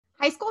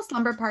High School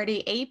Slumber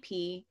Party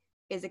AP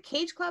is a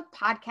Cage Club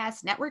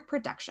podcast network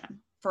production.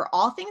 For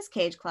all things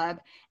Cage Club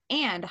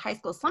and High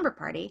School Slumber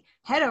Party,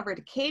 head over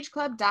to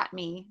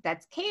cageclub.me.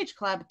 That's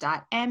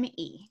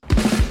cageclub.me.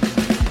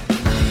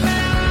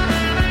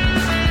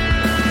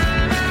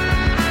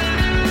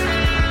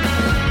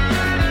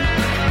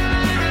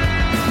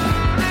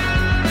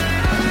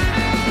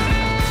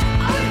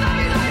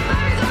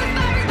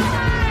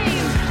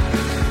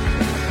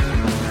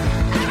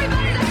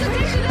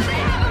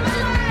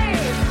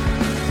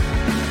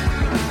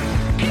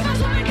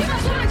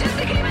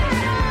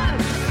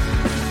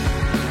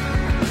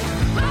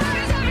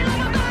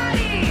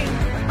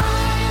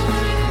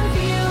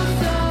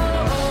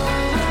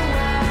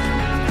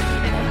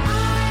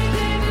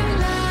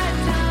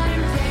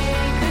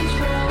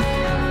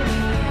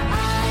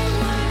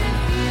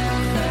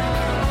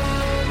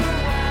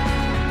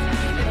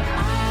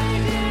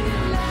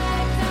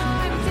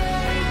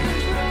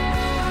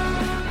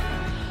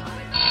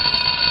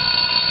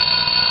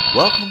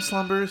 Welcome,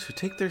 slumbers who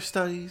take their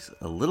studies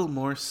a little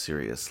more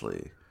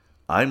seriously.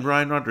 I'm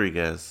Brian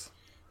Rodriguez.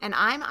 And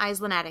I'm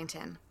Aislinn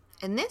Addington.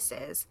 And this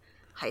is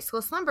High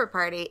School Slumber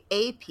Party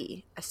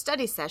AP, a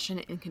study session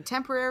in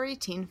contemporary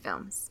teen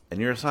films.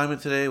 And your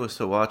assignment today was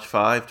to watch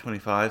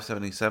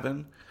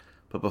 5/25/77.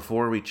 But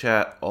before we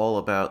chat all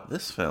about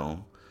this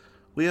film,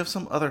 we have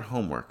some other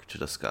homework to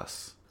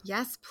discuss.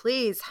 Yes,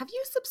 please. Have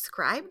you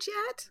subscribed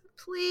yet?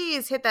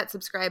 Please hit that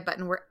subscribe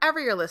button wherever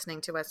you're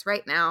listening to us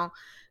right now.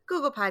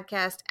 Google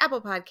Podcast,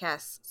 Apple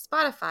Podcasts,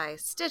 Spotify,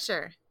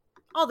 Stitcher,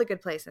 all the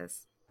good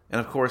places.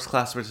 And of course,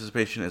 class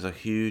participation is a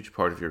huge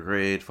part of your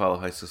grade. Follow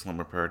High School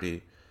Slumber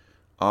Party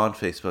on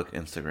Facebook,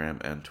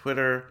 Instagram, and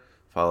Twitter.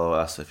 Follow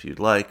us if you'd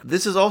like.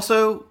 This is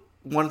also,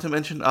 wanted to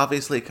mention,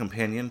 obviously a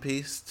companion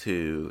piece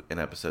to an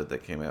episode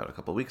that came out a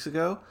couple weeks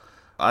ago.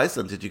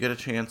 Aislinn, did you get a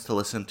chance to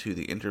listen to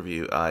the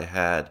interview I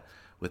had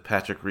with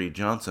Patrick Reed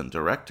Johnson,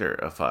 director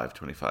of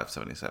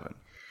 5/25/77?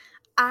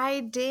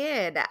 I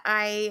did.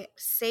 I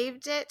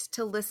saved it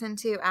to listen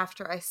to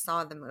after I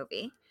saw the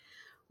movie,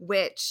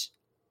 which,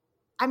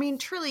 I mean,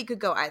 truly could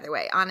go either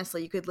way.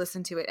 Honestly, you could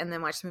listen to it and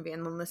then watch the movie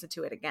and then listen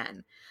to it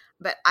again.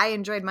 But I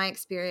enjoyed my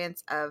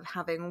experience of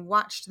having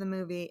watched the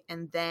movie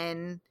and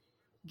then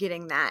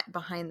getting that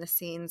behind the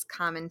scenes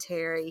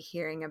commentary,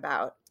 hearing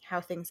about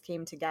how things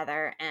came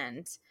together,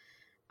 and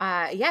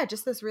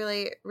just this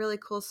really, really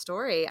cool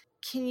story.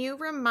 Can you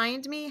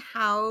remind me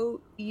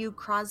how you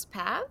crossed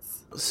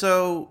paths?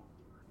 So,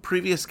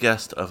 previous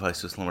guest of High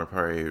School Slumber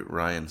Party,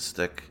 Ryan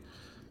Stick,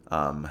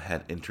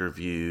 had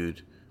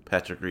interviewed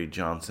Patrick Reed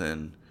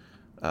Johnson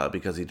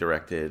because he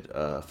directed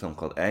a film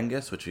called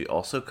Angus, which we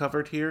also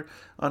covered here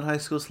on High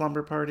School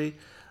Slumber Party.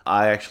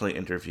 I actually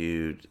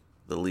interviewed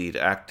the lead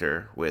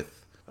actor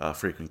with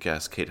frequent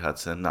guest Kate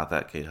Hudson, not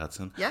that Kate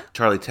Hudson,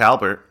 Charlie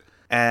Talbert.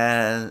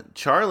 And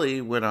Charlie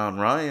went on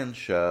Ryan's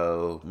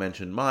show,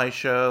 mentioned my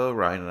show.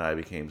 Ryan and I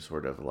became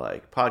sort of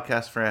like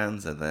podcast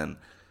friends, and then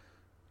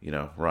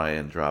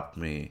Ryan dropped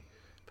me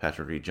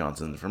Patrick Reed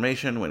Johnson's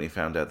information when he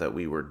found out that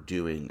we were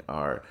doing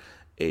our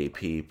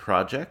AP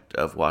project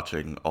of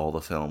watching all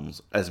the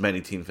films, as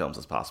many teen films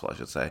as possible, I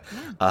should say,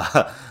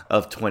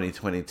 of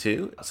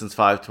 2022. Since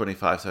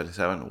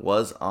 5/25/77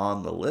 was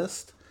on the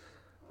list,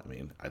 I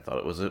mean, I thought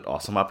it was an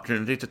awesome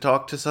opportunity to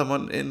talk to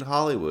someone in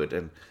Hollywood.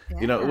 And,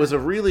 it was a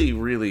really,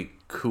 really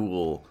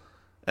cool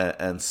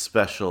and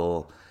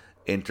special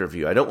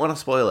interview. I don't want to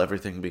spoil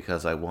everything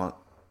because I want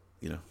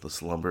the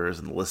slumbers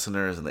and the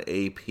listeners and the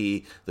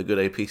AP, the good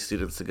AP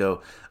students to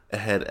go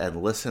ahead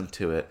and listen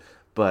to it.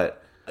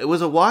 But it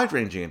was a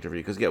wide-ranging interview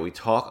because, we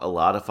talk a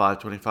lot of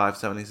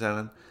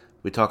 5/25/77.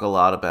 We talk a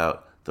lot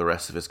about the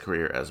rest of his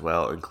career as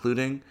well,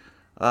 including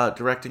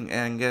directing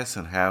Angus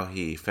and how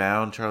he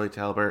found Charlie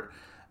Talbert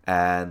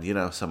and,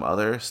 some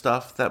other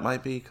stuff that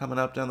might be coming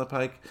up down the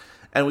pike.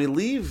 And we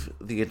leave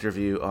the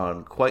interview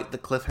on quite the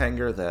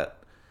cliffhanger that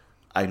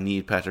I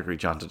need Patrick Reed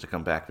Johnson to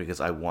come back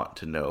because I want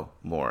to know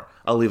more.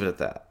 I'll leave it at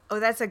that. Oh,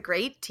 that's a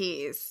great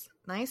tease.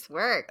 Nice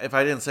work. If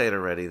I didn't say it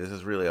already, this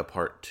is really a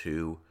part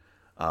 2.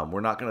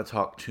 We're not going to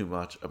talk too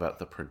much about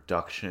the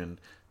production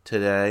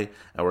today,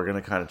 and we're going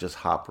to kind of just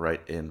hop right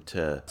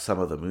into some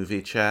of the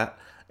movie chat.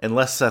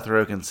 Unless Seth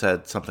Rogen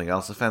said something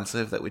else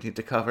offensive that we need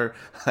to cover,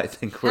 I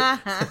think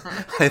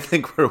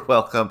we're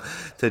welcome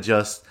to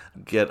just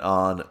get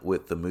on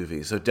with the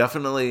movie. So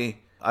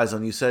definitely,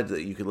 Aislinn, you said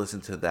that you could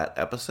listen to that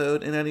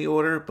episode in any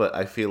order, but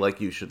I feel like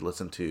you should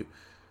listen to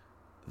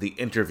the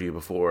interview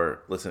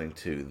before listening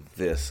to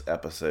this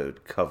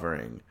episode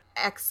covering.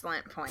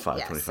 Excellent point.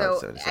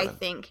 5/25/77. So I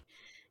think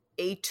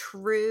a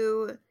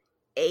true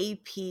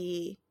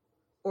AP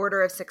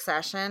order of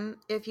succession,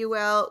 if you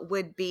will,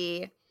 would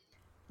be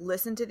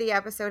listen to the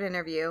episode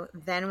interview,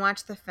 then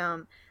watch the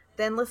film,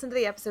 then listen to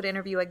the episode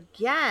interview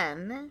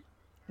again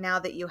now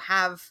that you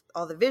have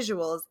all the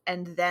visuals,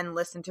 and then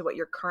listen to what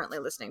you're currently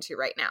listening to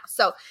right now.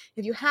 So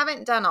if you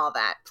haven't done all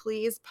that,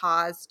 please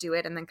pause, do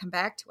it, and then come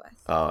back to us.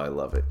 Oh, I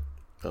love it.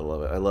 I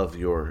love it. I love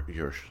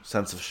your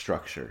sense of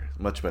structure.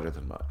 Much better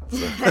than mine.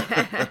 So.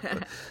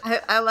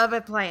 I love a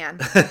plan.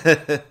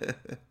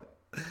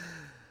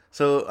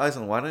 So,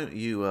 Aislinn, why don't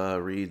you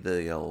read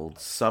the old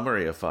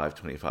summary of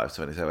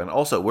 52577?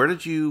 Also, where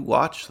did you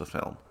watch the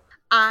film?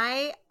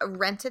 I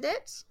rented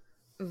it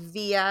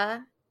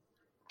via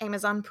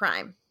Amazon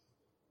Prime.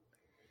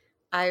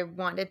 I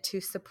wanted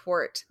to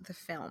support the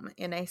film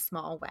in a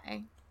small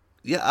way.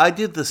 Yeah, I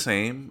did the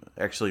same.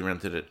 Actually,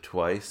 rented it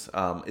twice.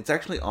 It's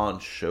actually on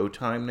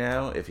Showtime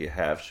now, if you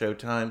have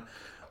Showtime,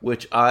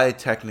 which I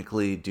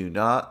technically do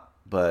not.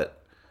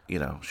 But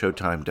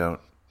Showtime don't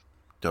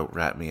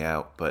rat me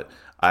out. But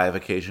I have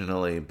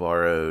occasionally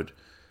borrowed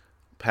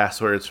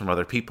passwords from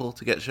other people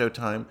to get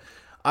Showtime.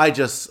 I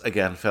just,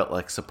 again, felt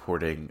like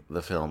supporting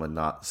the film and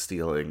not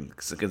stealing,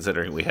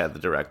 considering we had the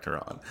director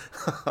on.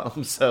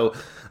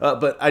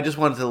 But I just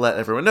wanted to let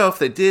everyone know if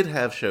they did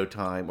have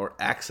Showtime or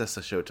access to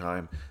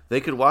Showtime, they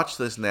could watch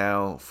this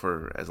now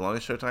for as long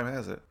as Showtime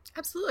has it.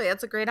 Absolutely.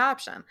 That's a great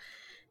option.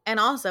 And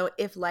also,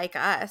 if like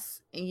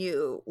us,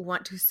 you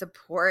want to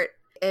support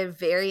a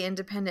very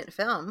independent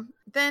film,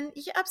 then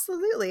yeah,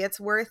 absolutely. It's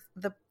worth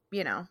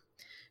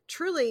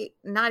truly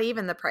not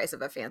even the price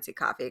of a fancy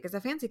coffee, because a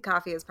fancy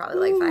coffee is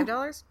probably like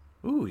 $5.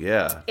 Ooh,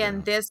 yeah.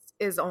 And this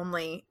is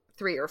only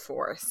 3 or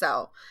 4.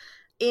 So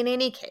in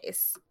any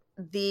case,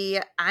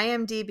 the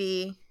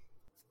IMDb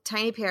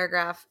tiny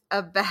paragraph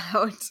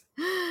about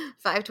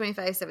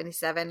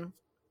 52577,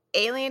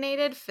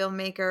 alienated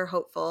filmmaker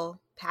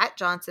hopeful Pat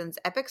Johnson's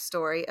epic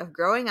story of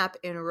growing up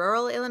in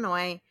rural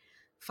Illinois,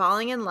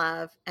 falling in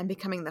love, and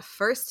becoming the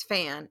first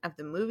fan of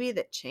the movie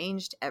that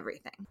changed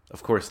everything.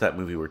 Of course, that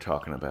movie we're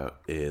talking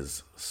about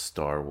is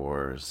Star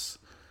Wars.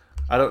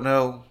 I don't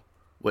know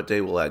what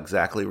day we'll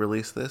exactly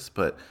release this,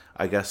 but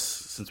I guess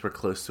since we're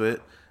close to it,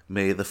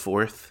 May the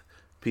 4th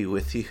be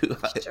with you,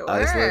 Sure,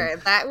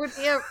 Aislinn. that would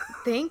be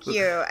thank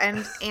you,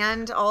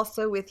 and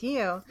also with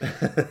you.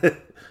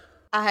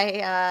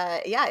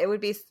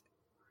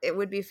 It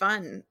would be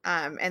fun.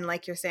 And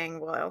like you're saying,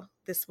 well,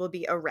 this will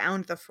be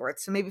around the 4th,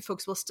 so maybe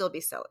folks will still be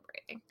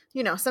celebrating.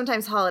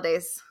 Sometimes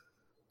holidays,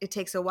 it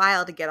takes a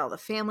while to get all the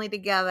family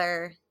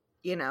together,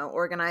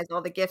 organize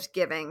all the gift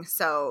giving.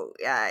 So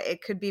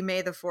it could be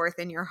May the 4th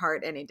in your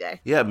heart any day.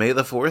 Yeah, May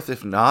the 4th.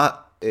 If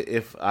not,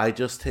 if I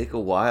just take a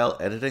while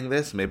editing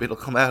this, maybe it'll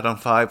come out on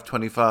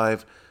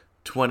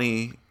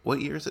 5/25/20.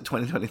 What year is it?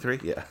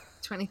 2023? Yeah.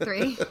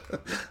 23.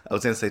 I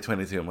was going to say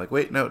 22. I'm like,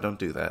 wait, no, don't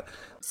do that.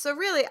 So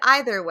really,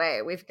 either way,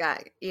 we've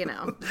got,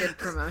 good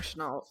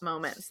promotional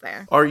moments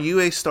there. Are you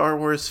a Star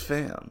Wars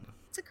fan?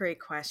 It's a great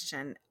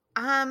question.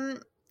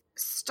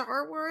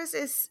 Star Wars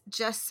is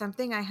just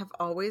something I have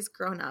always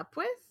grown up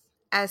with.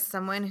 As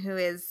someone who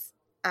was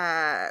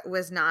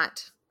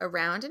not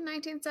around in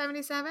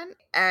 1977,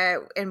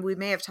 and we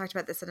may have talked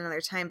about this at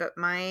another time, but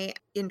my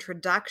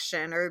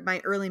introduction or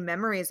my early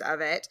memories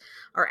of it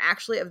are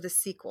actually of the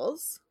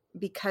sequels,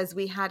 because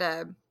we had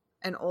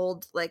an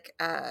old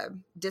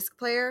disc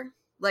player,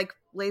 like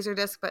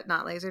Laserdisc, but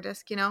not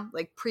Laserdisc,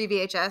 like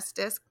pre-VHS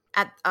disc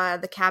at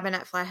the cabin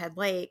at Flathead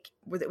Lake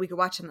that we could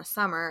watch in the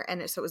summer.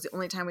 And so it was the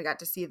only time we got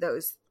to see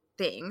those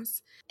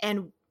things.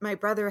 And my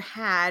brother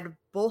had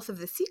both of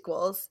the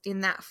sequels in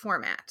that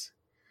format.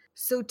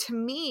 So to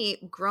me,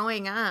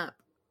 growing up,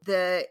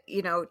 the,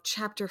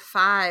 chapter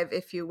 5,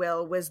 if you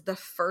will, was the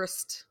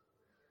first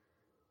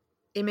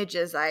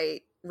images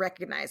I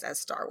recognize as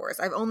Star Wars.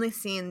 I've only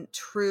seen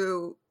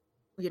true,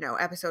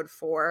 episode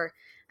 4,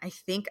 I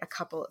think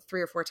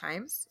 3 or 4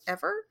 times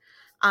ever.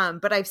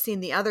 But I've seen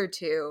the other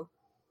 2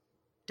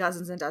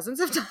 dozens and dozens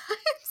of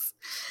times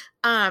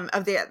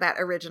of that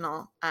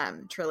original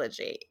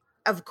trilogy.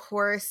 Of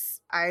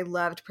course, I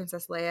loved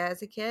Princess Leia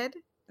as a kid.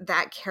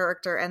 That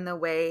character and the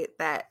way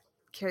that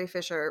Carrie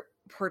Fisher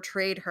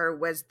portrayed her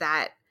was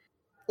that,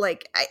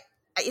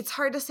 it's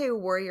hard to say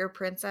warrior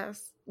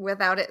princess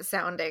without it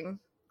sounding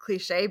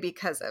cliche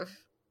because of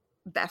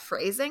that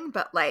phrasing,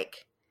 but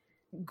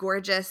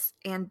gorgeous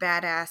and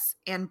badass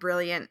and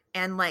brilliant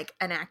and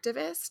an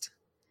activist.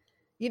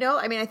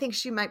 I think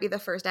she might be the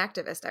first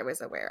activist I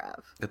was aware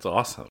of. It's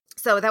awesome.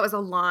 So that was a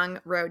long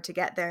road to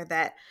get there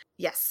that,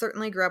 yes,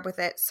 certainly grew up with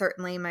it.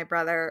 Certainly my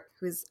brother,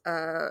 who's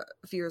a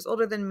few years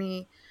older than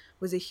me,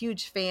 was a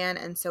huge fan.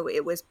 And so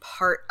it was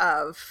part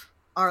of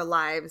our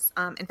lives.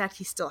 In fact,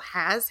 he still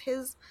has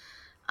his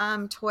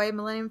toy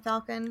Millennium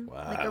Falcon,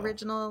 Wow.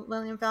 Original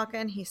Millennium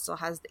Falcon. He still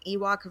has the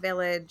Ewok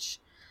Village.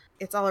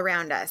 It's all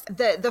around us.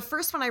 The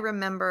first one I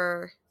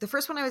remember,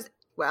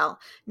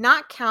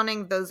 not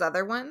counting those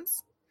other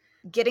ones,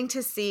 getting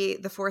to see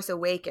The Force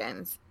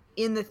Awakens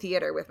in the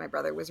theater with my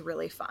brother was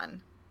really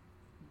fun,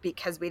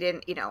 because we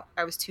didn't,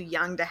 I was too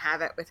young to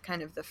have it with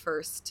kind of the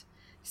first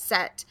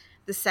set.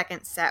 The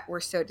second set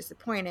were so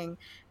disappointing.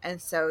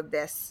 And so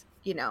this,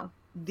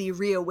 the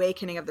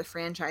reawakening of the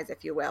franchise,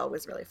 if you will,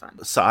 was really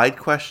fun. Side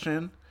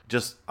question,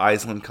 just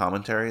Aislinn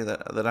commentary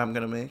that I'm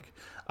going to make.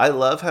 I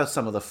love how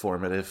some of the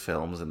formative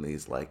films in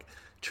these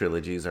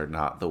trilogies are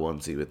not the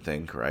ones you would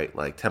think, right?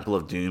 Like Temple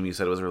of Doom, you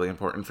said was really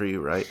important for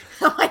you, right?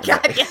 Oh my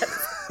God, yes.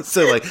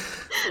 So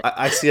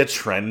I see a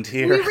trend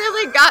here.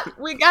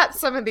 We got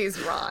some of these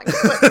wrong.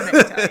 What can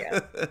I tell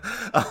you?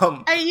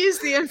 I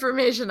used the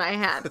information I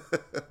had.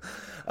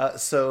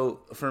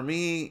 So for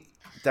me,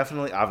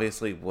 definitely,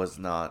 obviously, was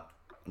not,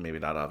 maybe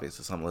not obvious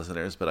to some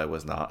listeners, but I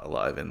was not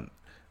alive in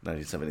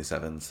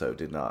 1977, so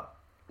did not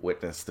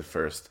witness the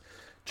first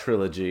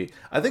trilogy.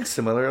 I think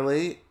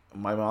similarly,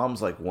 my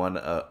mom's like one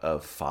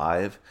of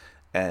five,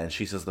 and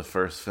she says the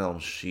first film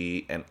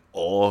she and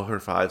all her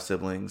five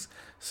siblings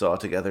saw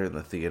together in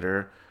the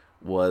theater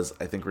was,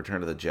 I think,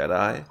 Return of the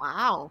Jedi.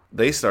 Wow.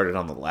 They started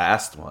on the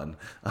last one,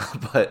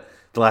 but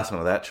the last one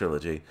of that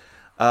trilogy.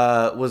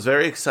 Was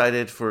very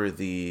excited for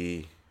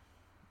the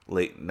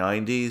late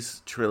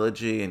 90s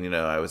trilogy, and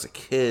I was a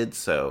kid,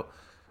 so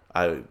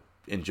I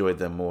enjoyed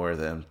them more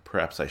than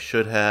perhaps I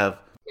should have.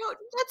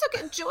 That's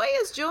okay. Joy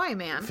is joy,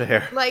 man.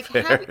 Fair, Like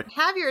fair.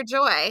 have your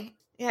joy.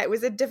 Yeah, it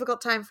was a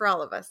difficult time for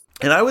all of us.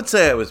 And I would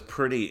say I was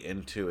pretty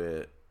into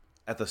it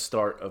at the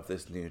start of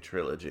this new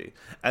trilogy.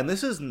 And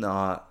this is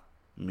not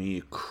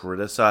me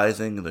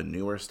criticizing the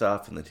newer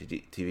stuff and the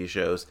TV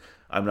shows.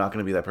 I'm not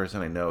going to be that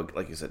person. I know,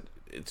 like you said,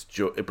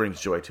 it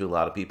brings joy to a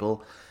lot of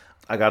people.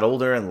 I got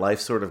older and life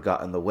sort of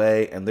got in the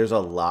way, and there's a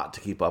lot to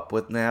keep up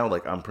with now.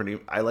 Like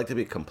I like to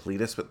be a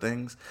completist with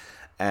things,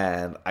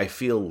 and I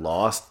feel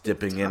lost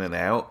dipping in and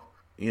out.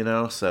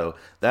 So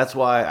that's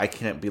why I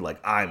can't be like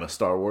I'm a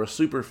Star Wars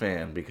super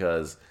fan,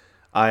 because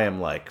I am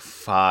like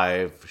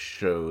 5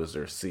 shows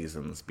or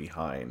seasons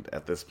behind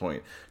at this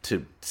point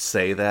to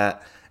say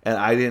that. And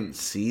I didn't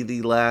see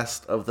the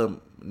last of the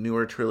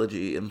newer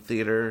trilogy in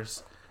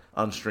theaters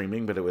on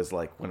streaming, but it was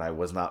like when I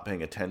was not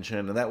paying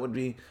attention, and that would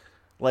be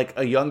like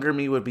a younger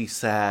me would be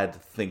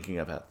sad thinking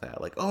about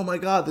that. Like, oh my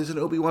god, there's an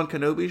Obi-Wan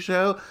Kenobi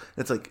show.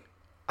 It's like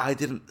I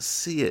didn't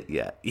see it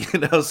yet,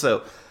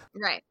 So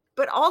Right.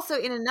 But also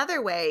in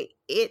another way,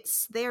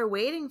 it's there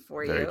waiting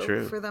for very you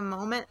true. for the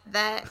moment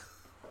that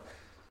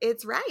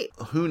it's right.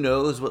 Who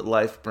knows what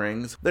life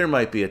brings? There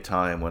might be a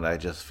time when I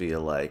just feel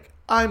like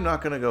I'm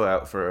not going to go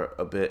out for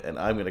a bit and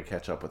I'm going to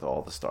catch up with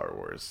all the Star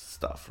Wars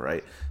stuff,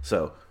 right?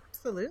 So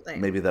Absolutely.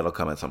 maybe that'll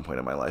come at some point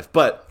in my life.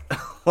 But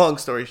long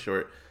story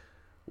short,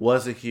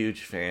 was a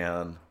huge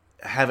fan.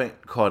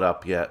 Haven't caught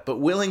up yet, but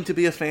willing to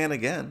be a fan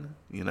again.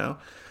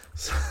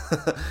 So,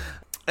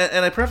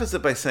 and I preface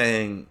it by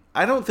saying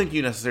I don't think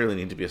you necessarily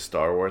need to be a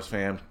Star Wars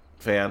fan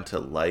to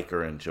like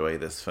or enjoy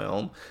this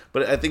film,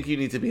 but I think you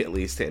need to be at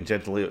least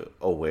tangentially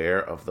aware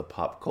of the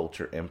pop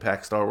culture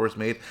impact Star Wars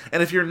made.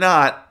 And if you're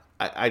not,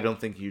 I don't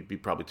think you'd be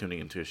probably tuning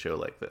into a show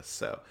like this.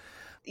 So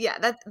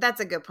Yeah, that's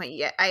a good point.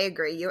 Yeah, I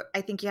agree.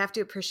 I think you have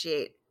to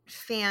appreciate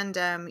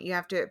fandom. You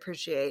have to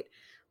appreciate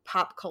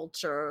pop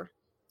culture,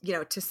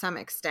 to some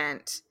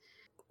extent.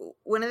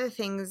 One of the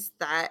things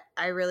that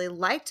I really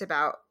liked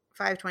about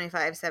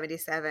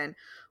 525/77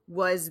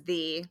 was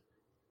the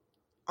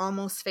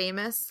almost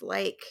famous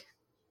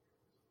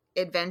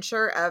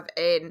adventure of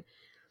an,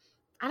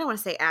 I don't want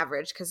to say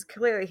average because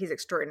clearly he's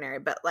extraordinary,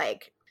 but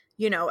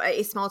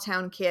a small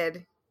town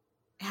kid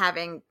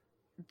having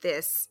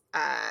this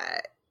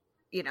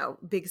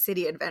big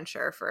city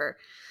adventure, for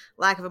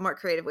lack of a more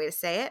creative way to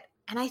say it.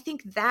 And I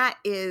think that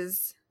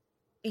is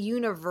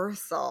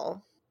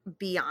universal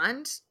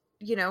beyond,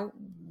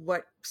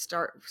 what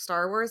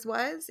Star Wars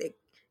was.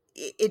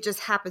 It just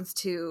happens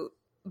to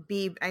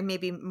be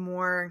maybe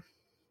more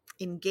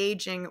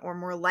engaging or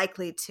more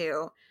likely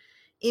to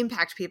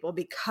impact people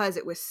because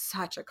it was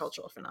such a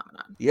cultural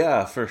phenomenon.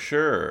 yeah, for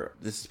sure.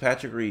 This is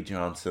Patrick Reed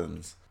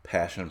Johnson's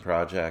passion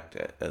project,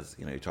 as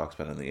he talks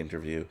about in the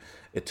interview.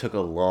 It took a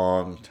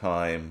long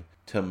time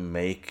to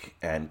make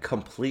and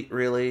complete,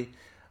 really.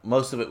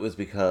 Most of it was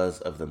because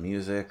of the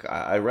music.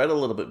 I read a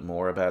little bit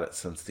more about it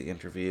since the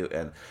interview,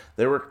 and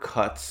there were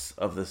cuts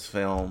of this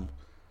film,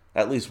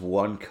 at least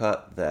one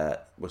cut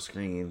that was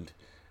screened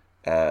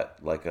at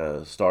like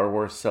a Star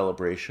Wars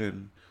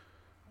celebration,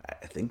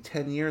 I think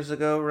 10 years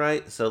ago,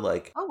 right? So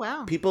like Oh,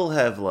 wow. people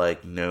have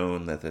like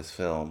known that this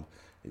film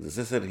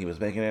existed and he was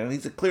making it, and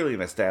he's clearly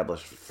an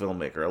established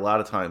filmmaker. A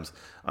lot of times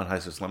on High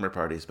School Slumber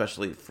Party,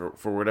 especially for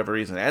whatever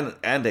reason,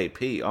 and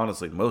AP,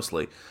 honestly,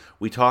 mostly,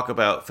 we talk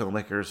about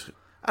filmmakers.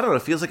 I don't know,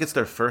 it feels like it's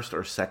their first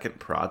or second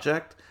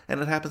project,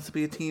 and it happens to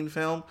be a teen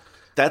film.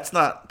 That's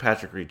not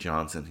Patrick Reed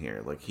Johnson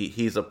here. Like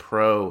he's a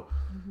pro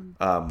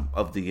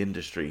of the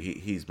industry.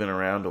 He's been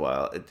around a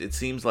while. It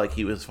seems like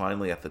he was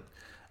finally at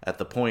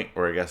the point,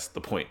 or I guess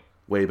the point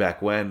way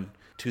back when,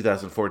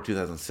 2004,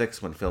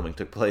 2006, when filming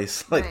took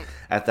place, like Right.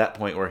 at that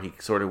point where he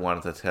sort of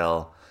wanted to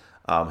tell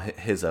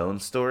his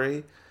own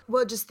story.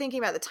 Well, just thinking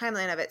about the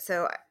timeline of it.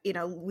 So,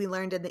 we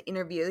learned in the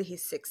interview that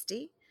he's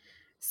 60.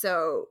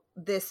 So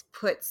this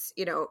puts,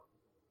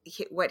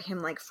 him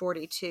like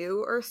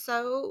 42 or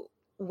so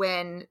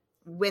when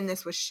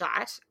this was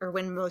shot, or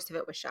when most of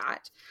it was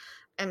shot.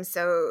 And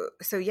so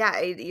yeah,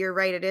 you're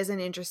right. It is an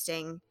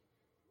interesting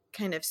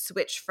kind of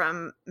switch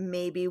from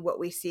maybe what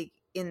we see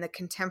in the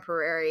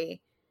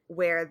contemporary,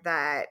 where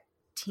that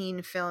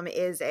teen film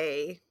is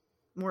a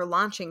more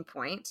launching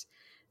point.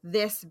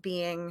 This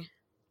being,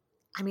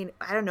 I mean,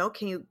 I don't know,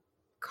 can you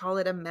call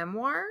it a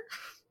memoir?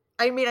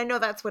 I mean, I know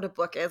that's what a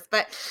book is,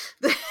 but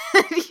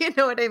you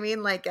know what I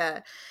mean?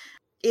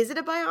 Is it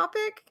a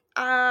biopic?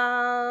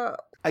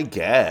 I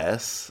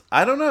guess.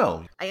 I don't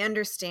know. I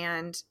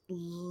understand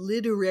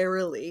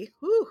literarily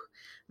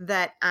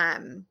that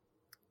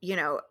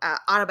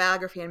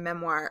autobiography and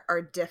memoir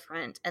are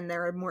different, and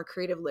there are more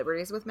creative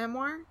liberties with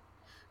memoir.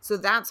 So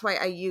that's why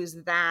I use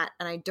that,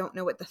 and I don't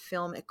know what the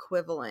film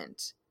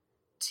equivalent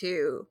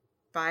to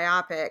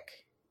biopic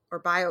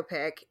or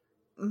biopic.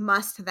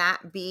 Must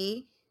that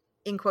be,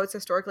 in quotes,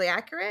 historically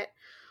accurate?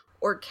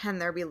 Or can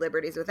there be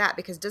liberties with that?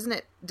 Because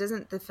doesn't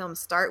the film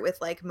start with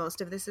like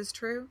most of this is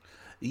true?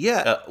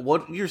 Yeah,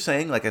 what you're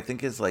saying, like, I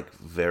think is like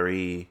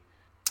very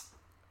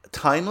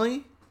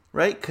timely,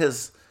 right?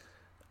 Because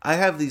I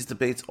have these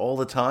debates all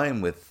the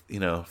time with,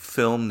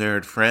 film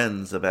nerd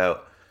friends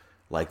about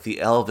like the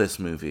Elvis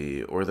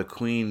movie or the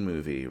Queen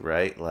movie,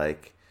 right?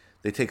 Like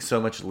they take so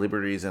much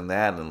liberties in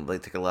that and they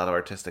take a lot of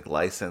artistic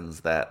license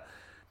that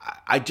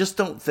I just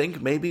don't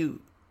think maybe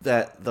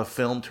that the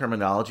film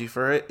terminology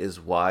for it is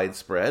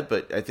widespread,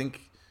 but I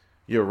think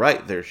you're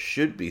right. There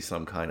should be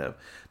some kind of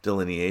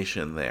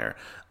delineation there.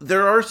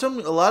 There are a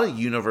lot of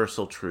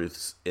universal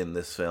truths in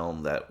this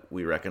film that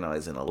we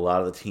recognize in a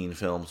lot of the teen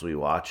films we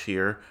watch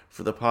here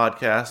for the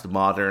podcast,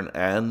 modern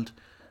and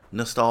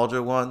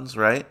nostalgia ones,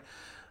 right?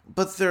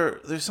 But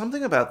there's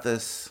something about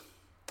this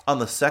on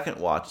the second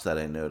watch that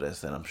I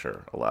noticed, and I'm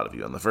sure a lot of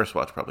you on the first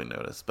watch probably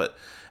noticed. But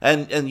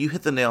and you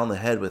hit the nail on the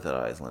head with it,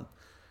 Aislinn.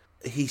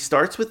 He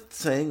starts with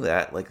saying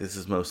that like this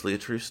is mostly a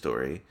true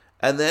story,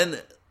 and then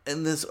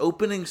in this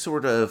opening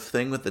sort of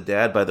thing with the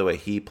dad. By the way,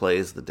 he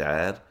plays the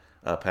dad,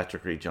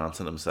 Patrick Reed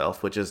Johnson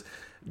himself, which is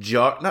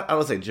not I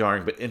don't say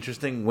jarring, but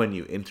interesting when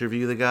you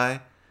interview the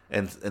guy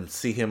and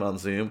see him on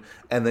Zoom,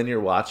 and then you're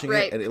watching it,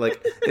 Right. and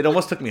it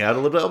almost took me out a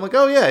little bit. I'm like,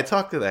 oh yeah, I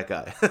talked to that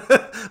guy,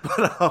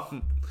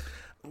 but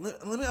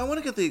let me. I want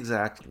to get the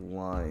exact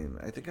line.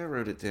 I think I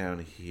wrote it down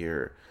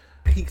here.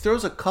 He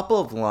throws a couple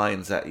of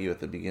lines at you at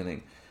the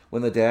beginning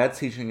when the dad's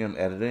teaching him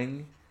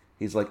editing.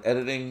 He's like,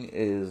 editing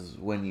is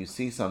when you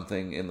see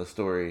something in the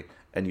story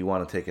and you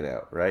want to take it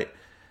out, right?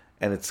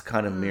 And it's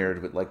kind of Mm,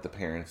 mirrored with like the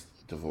parents'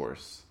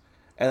 divorce.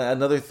 And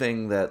another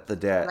thing that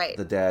right.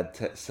 the dad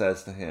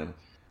says to him,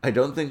 I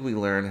don't think we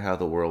learn how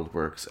the world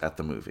works at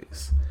the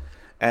movies.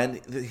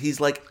 And he's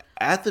like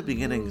at the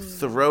beginning Ooh.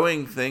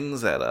 throwing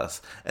things at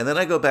us. And then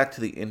I go back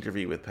to the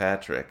interview with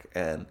Patrick,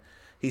 and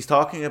he's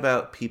talking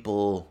about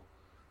people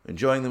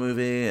enjoying the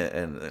movie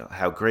and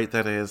how great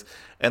that is.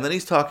 And then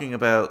he's talking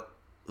about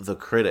the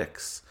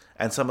critics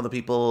and some of the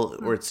people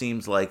where Mm, it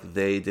seems like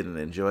they didn't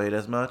enjoy it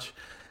as much.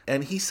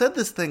 And he said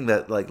this thing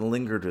that like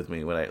lingered with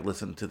me when I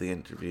listened to the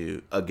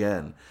interview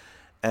again.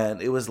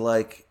 And it was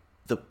like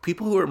the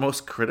people who are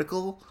most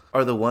critical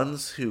are the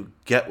ones who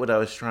get what I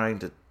was trying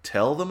to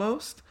tell the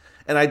most.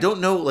 And I don't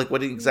know like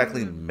what he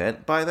exactly mm.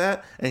 meant by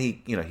that. And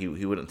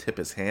he wouldn't tip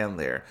his hand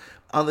there.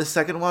 On the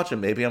second watch,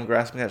 and maybe I'm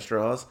grasping at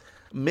straws,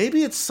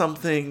 maybe it's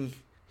something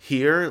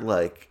here.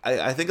 Like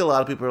I think a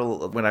lot of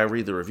people, when I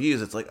read the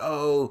reviews, it's like,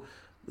 oh,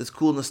 this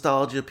cool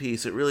nostalgia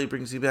piece. It really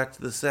brings you back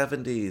to the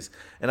 70s.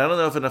 And I don't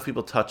know if enough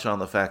people touch on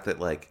the fact that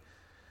like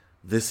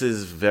this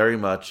is very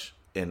much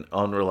an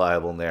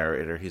unreliable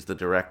narrator. He's the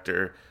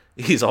director.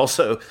 He's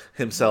also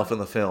himself in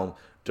the film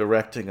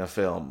directing a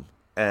film.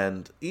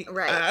 And I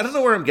Right. don't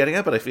know where I'm getting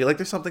at, but I feel like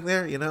there's something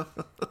there, you know?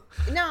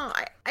 No,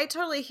 I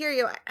totally hear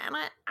you. And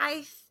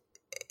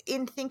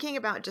in thinking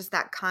about just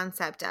that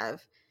concept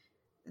of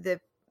the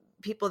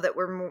people that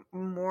were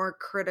more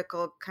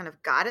critical kind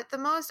of got it the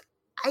most,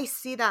 I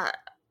see that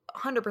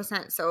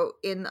 100%. So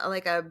in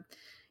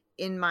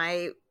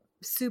my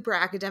super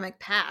academic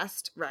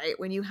past, right,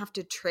 when you have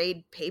to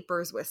trade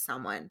papers with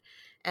someone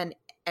and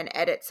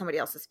edit somebody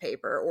else's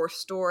paper or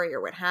story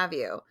or what have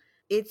you,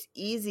 it's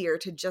easier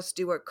to just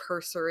do a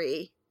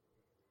cursory,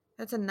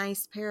 that's a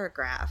nice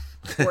paragraph,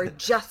 or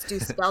just do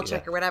spell Yeah.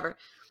 check or whatever.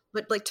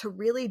 But like to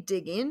really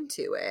dig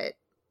into it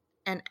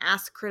and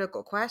ask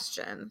critical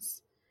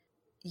questions,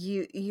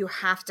 you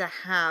have to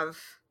have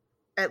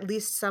at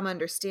least some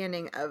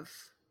understanding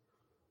of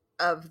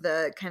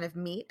the kind of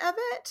meat of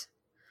it.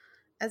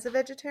 As a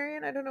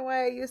vegetarian, I don't know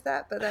why I use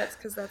that, but that's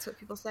because that's what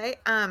people say.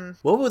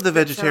 What would the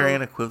But so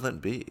vegetarian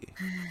equivalent be?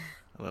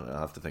 I don't know.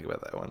 I'll have to think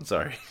about that one.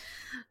 Sorry.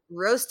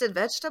 roasted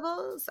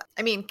vegetables.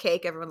 I mean,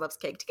 cake. Everyone loves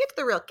cake. To get to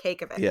the real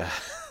cake of Yeah.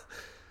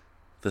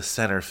 The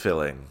center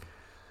filling.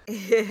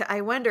 it,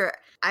 I wonder.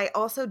 I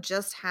also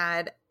just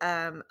had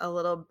a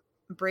little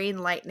brain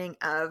lightning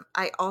of.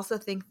 I also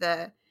think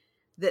that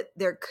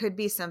there could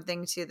be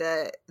something to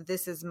the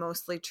 "this is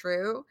mostly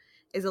true"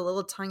 is a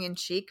little tongue in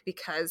cheek,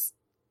 because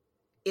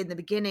in the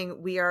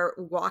beginning we are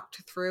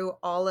walked through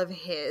all of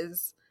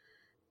his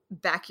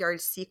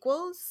backyard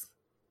sequels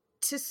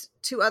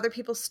to other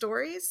people's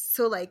stories.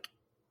 So like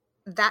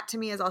that to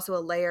me is also a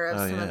layer of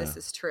Oh, some of yeah. this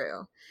is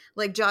true.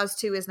 Like Jaws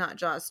 2 is not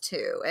Jaws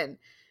 2, and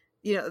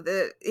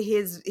the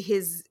his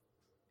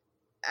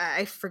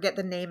I forget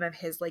the name of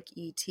his like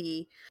ET.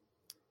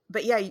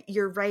 But yeah,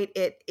 you're right,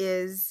 it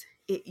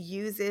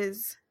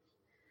uses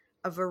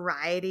a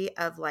variety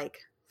of like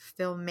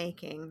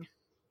filmmaking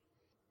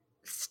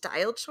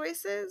style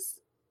choices,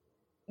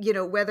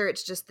 whether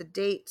it's just the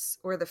dates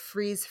or the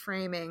freeze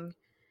framing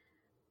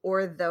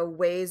or the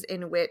ways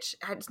in which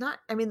it's not,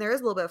 I mean, there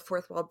is a little bit of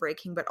fourth wall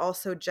breaking, but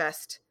also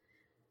just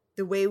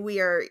the way we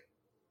are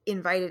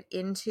invited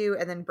into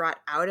and then brought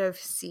out of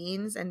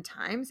scenes and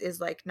times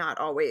is like not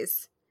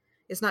always,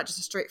 it's not just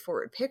a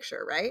straightforward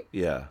picture, right?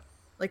 Yeah.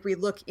 Like we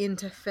look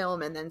into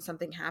film and then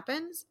something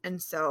happens.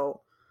 And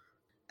so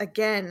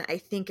again, I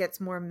think it's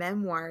more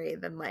memoir-y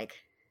than like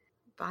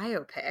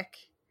biopic.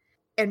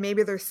 And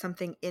maybe there's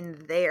something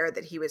in there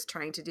that he was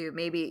trying to do.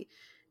 Maybe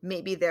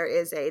there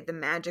is the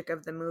magic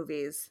of the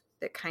movies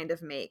that kind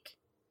of make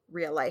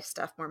real life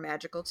stuff more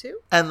magical too.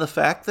 And the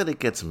fact that it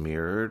gets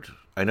mirrored,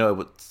 I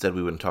know said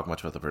we wouldn't talk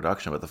much about the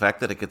production, but the fact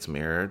that it gets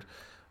mirrored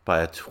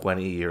by a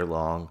 20-year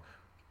long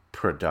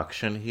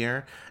production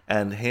here,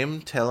 and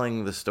him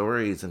telling the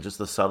stories and just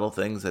the subtle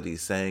things that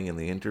he's saying in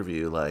the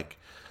interview, like,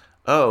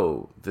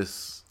 oh,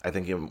 this, I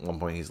think at one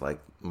point he's like,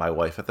 my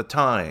wife at the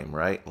time,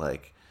 right?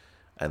 Like,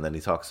 and then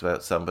he talks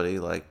about somebody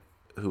like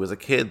who was a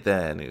kid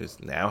then, who's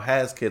now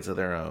has kids of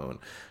their own,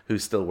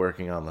 who's still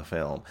working on the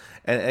film.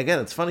 And again,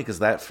 it's funny because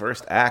that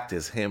first act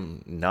is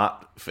him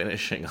not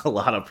finishing a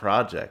lot of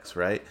projects,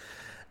 right?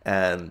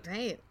 And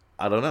Right.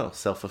 I don't know,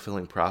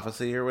 self-fulfilling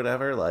prophecy or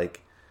whatever.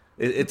 Like,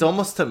 it's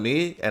almost to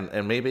me,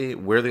 and maybe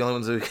we're the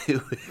only ones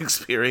who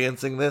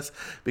experiencing this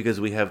because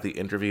we have the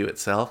interview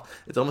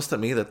itself. It's almost to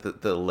me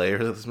that the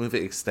layers of this movie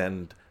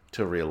extend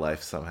to real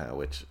life somehow,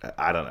 which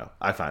I don't know.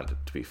 I find it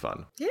to be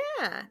fun.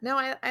 Yeah. No,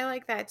 I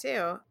like that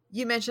too.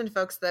 You mentioned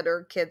folks that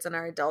are kids and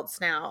are adults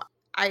now.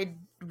 I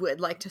would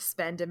like to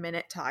spend a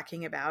minute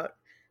talking about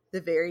the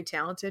very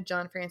talented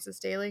John Francis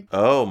Daley.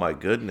 Oh my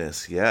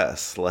goodness,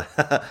 yes.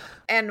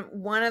 And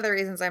one of the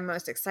reasons I'm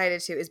most excited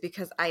to is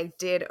because I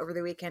did over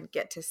the weekend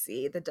get to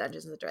see the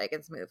Dungeons and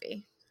Dragons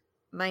movie.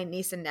 My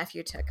niece and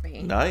nephew took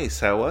me.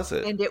 Nice. How was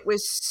it? And it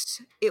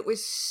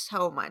was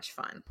so much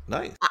fun.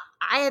 Nice.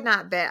 I've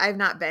not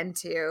been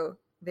to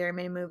very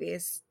many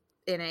movies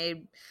in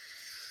a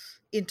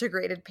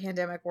integrated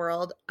pandemic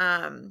world.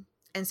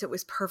 And so it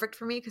was perfect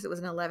for me because it was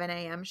an 11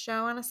 a.m.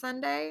 show on a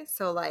Sunday.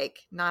 So like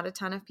not a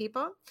ton of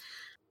people.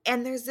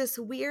 And there's this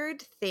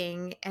weird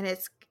thing, and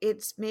it's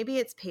maybe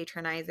it's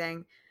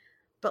patronizing,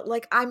 but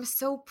like I'm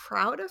so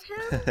proud of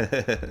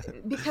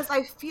him because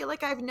I feel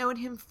like I've known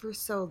him for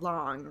so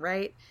long,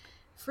 right?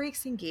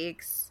 Freaks and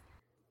Geeks.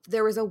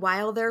 There was a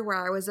while there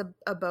where I was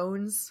a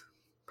Bones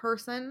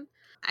person.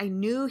 I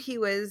knew he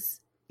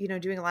was,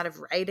 doing a lot of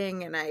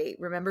writing, and I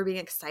remember being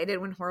excited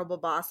when Horrible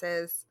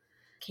Bosses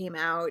came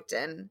out,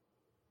 and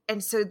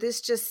so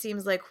this just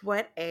seems like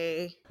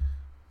I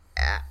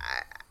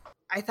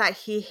thought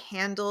he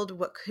handled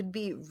what could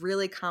be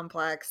really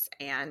complex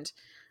and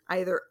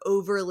either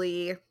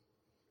overly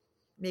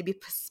maybe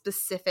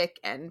specific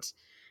and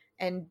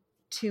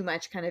too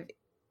much kind of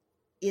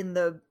in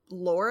the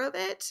lore of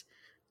it,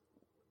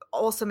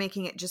 also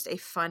making it just a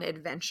fun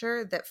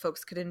adventure that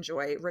folks could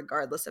enjoy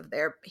regardless of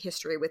their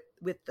history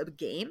with the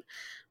game.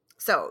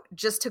 So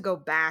just to go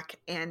back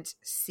and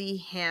see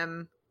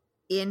him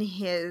in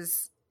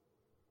his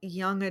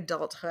young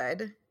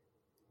adulthood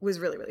was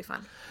really, really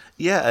fun.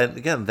 Yeah, and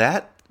again,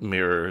 that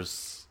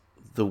mirrors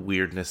the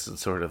weirdness and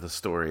sort of the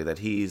story that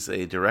he's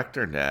a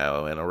director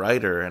now and a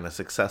writer and a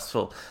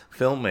successful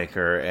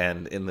filmmaker.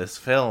 And in this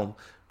film,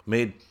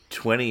 made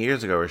 20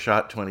 years ago or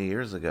shot 20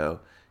 years ago,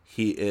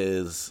 he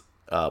is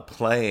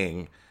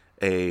playing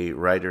a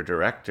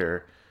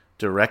writer-director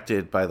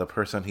directed by the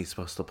person he's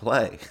supposed to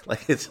play.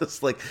 Like, it's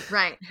just like...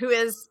 Right, who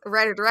is a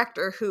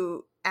writer-director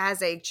who,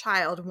 as a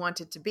child,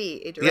 wanted to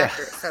be a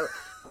director. Yeah. So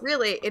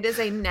really, it is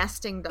a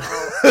nesting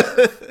doll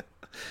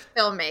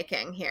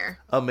filmmaking here.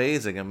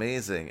 Amazing.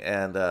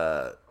 And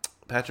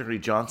Patrick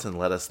Reed Johnson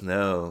let us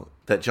know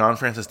that John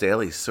Francis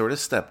Daley sort of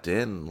stepped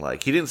in.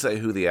 Like, he didn't say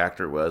who the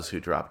actor was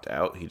who dropped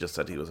out. He just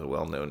said he was a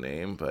well-known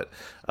name, but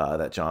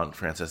that John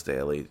Francis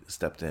Daley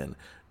stepped in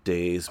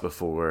days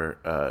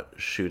before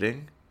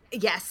shooting.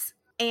 Yes.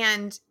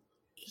 And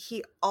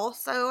he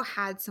also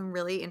had some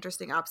really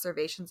interesting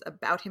observations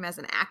about him as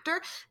an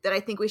actor that I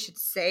think we should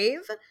save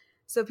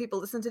so people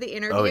listen to the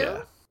interview. Oh,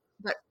 yeah.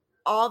 But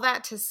all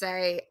that to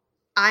say,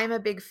 I'm a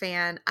big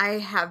fan. I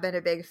have been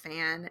a big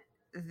fan.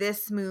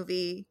 This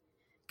movie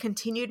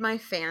continued my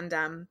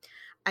fandom.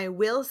 I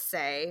will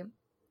say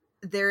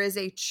there is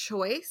a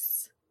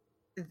choice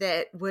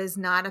that was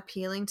not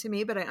appealing to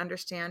me, but I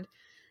understand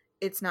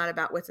it's not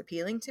about what's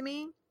appealing to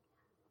me.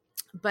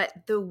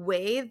 But the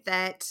way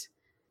that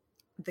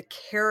the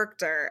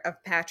character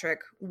of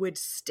Patrick would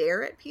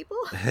stare at people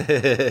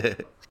and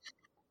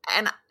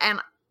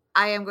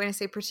I am going to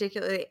say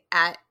particularly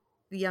at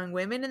the young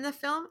women in the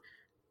film,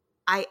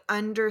 I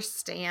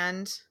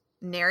understand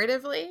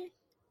narratively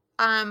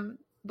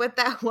what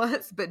that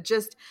was, but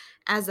just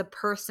as a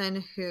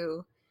person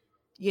who,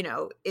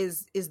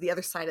 is the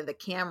other side of the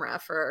camera,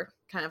 for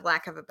kind of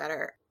lack of a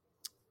better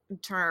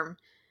term,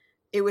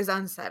 it was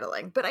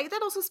unsettling. But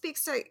that also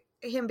speaks to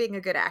him being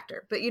a good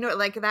actor. But,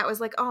 like that was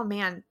like, oh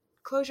man,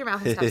 close your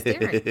mouth and stop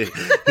staring.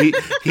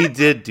 he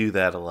did do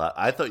that a lot.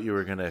 I thought you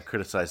were going to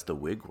criticize the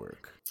wig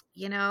work.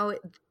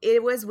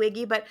 It was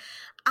wiggy, but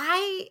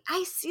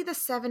I see the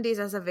 70s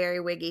as a very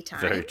wiggy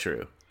time. Very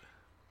true.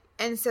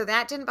 And so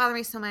that didn't bother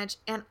me so much.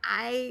 And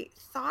I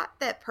thought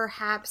that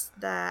perhaps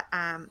the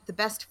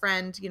best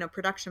friend,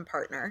 production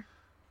partner,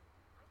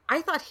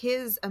 I thought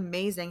his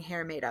amazing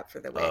hair made up for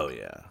the Oh wig.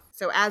 yeah.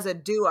 So as a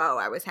duo,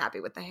 I was happy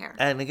with the hair.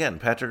 And again,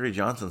 Patrick Reed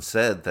Johnson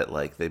said that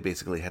like they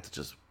basically had to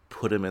just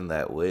put him in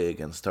that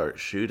wig and start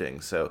shooting.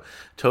 So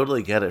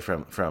totally get it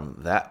from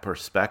that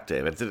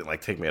perspective. It didn't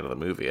like take me out of the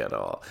movie at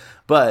all.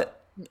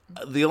 But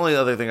the only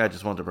other thing I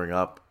just wanted to bring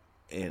up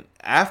in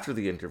after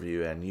the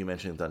interview, and you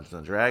mentioned Dungeons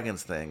and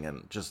Dragons thing,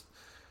 and just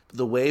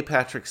the way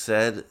Patrick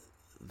said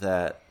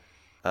that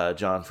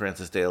John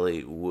Francis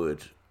Daley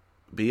would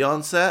be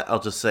on set, I'll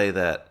just say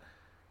that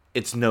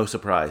it's no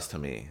surprise to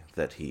me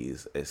that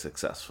he's a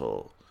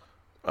successful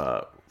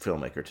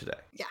filmmaker today.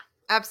 Yeah,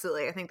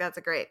 absolutely. I think that's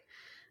a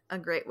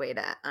great way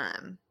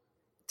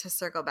to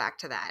circle back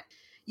to that.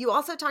 You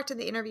also talked in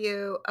the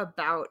interview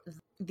about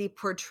the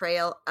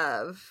portrayal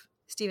of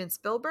Steven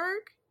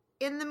Spielberg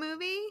in the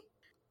movie.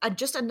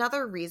 Just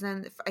another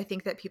reason I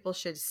think that people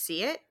should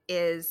see it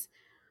is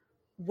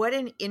what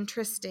an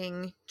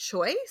interesting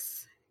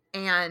choice.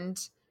 And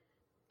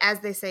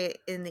as they say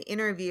in the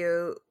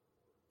interview,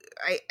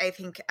 I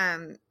think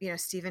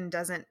Steven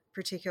doesn't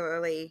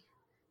particularly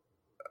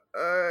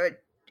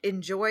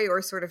enjoy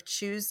or sort of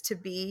choose to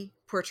be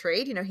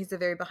portrayed. He's a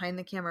very behind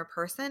the camera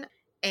person.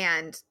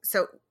 And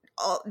so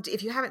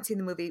if you haven't seen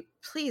the movie,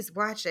 please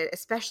watch it,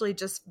 especially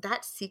just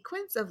that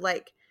sequence of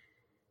like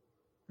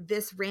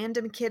this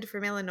random kid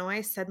from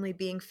Illinois suddenly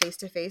being face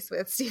to face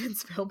with Steven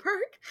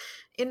Spielberg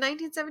in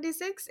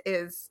 1976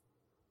 is,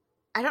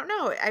 I don't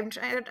know.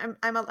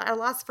 I'm at a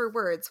loss for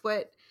words.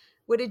 What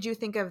did you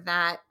think of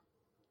that?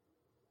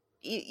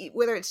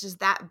 Whether it's just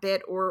that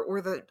bit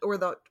or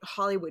the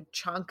Hollywood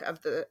chunk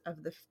of the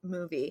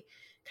movie,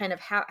 kind of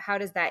how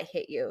does that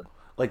hit you?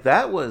 Like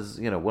that was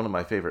one of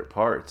my favorite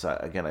parts.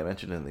 Again, I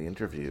mentioned in the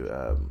interview,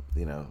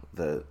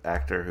 the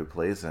actor who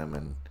plays him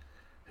and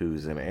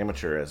who's an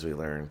amateur, as we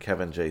learn,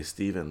 Kevin J.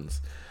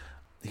 Stevens.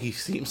 He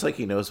seems like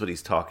he knows what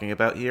he's talking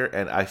about here,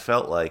 and I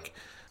felt like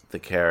the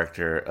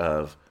character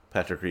of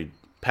Patrick,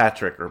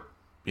 or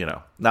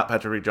not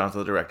Patrick Reed Johnson,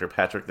 the director,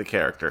 Patrick the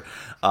character.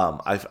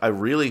 I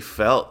really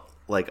felt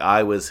like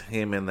I was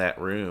him in that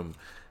room,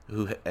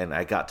 and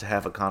I got to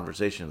have a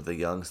conversation with the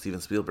young Steven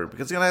Spielberg,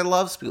 because I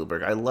love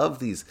Spielberg. I love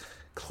these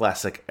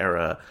classic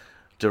era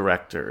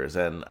directors,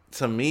 and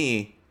to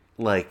me,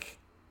 like,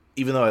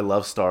 even though I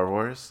love Star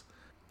Wars,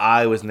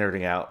 I was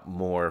nerding out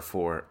more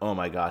for, oh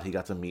my god, he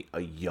got to meet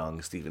a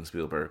young Steven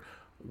Spielberg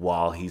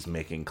while he's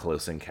making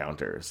Close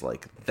Encounters.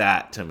 Like,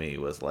 that to me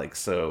was like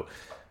so,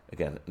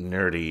 again,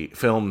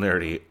 film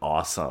nerdy,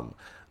 awesome.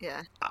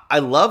 Yeah. I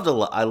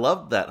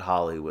loved that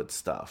Hollywood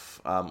stuff.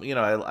 I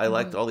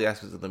liked all the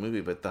aspects of the movie,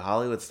 but the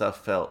Hollywood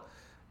stuff felt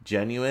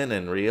genuine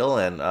and real.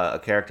 And a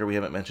character we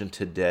haven't mentioned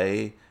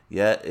today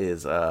yet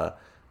is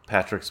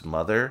Patrick's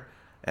mother,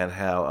 and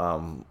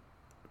how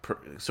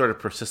sort of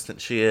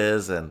persistent she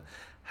is, and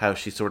how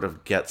she sort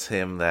of gets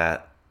him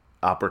that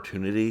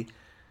opportunity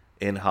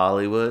in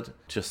Hollywood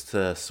just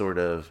to sort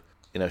of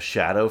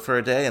shadow for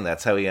a day, and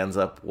that's how he ends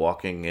up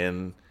walking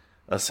in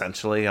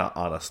essentially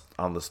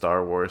on the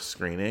Star Wars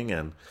screening,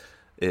 and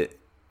it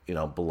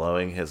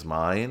blowing his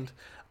mind.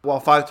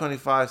 While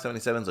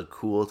 525/77 is a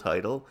cool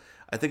title,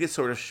 I think it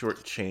sort of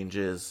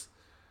shortchanges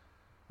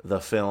the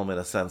film in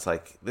a sense.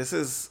 Like, this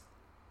is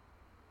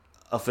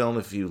a film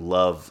if you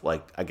love,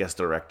 like, I guess,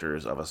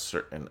 directors of a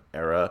certain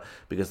era,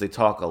 because they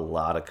talk a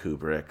lot of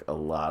Kubrick, a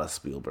lot of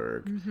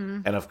Spielberg,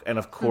 and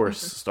of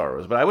course Star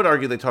Wars. But I would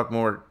argue they talk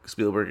more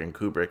Spielberg and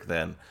Kubrick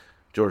than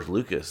George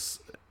Lucas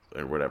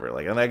or whatever.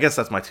 Like, and I guess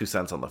that's my 2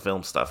 cents on the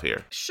film stuff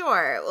here.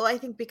 Sure. Well, I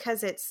think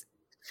because it's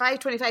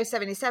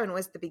 525/77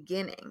 was the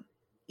beginning,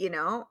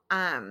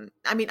 I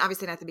mean,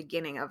 obviously not the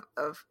beginning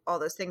of all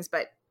those things,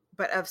 but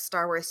of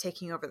Star Wars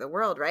taking over the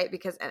world, right?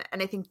 Because, and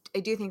I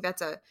do think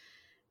that's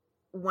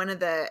one of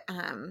the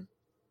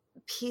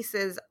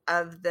pieces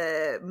of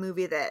the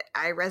movie that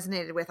I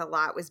resonated with a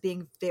lot, was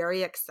being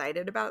very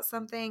excited about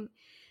something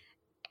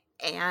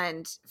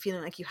and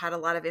feeling like you had a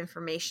lot of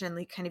information.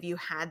 Like, kind of, you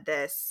had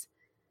this,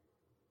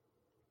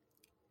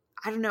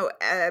 I don't know,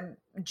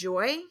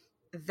 joy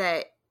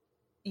that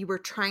you were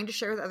trying to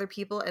share with other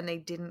people and they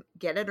didn't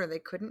get it or they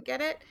couldn't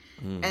get it.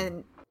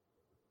 And,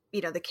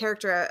 the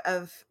character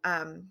of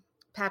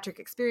Patrick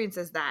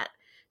experiences that,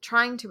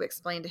 trying to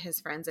explain to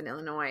his friends in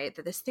Illinois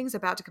that this thing's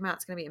about to come out.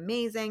 It's going to be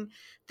amazing.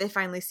 They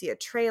finally see a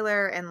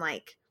trailer and,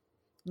 like,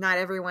 not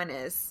everyone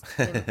is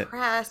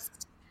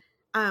impressed.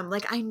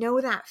 Like, I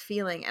know that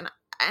feeling,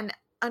 and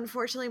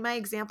unfortunately my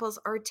examples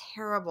are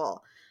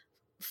terrible.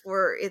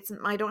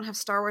 I don't have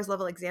Star Wars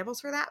level examples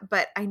for that,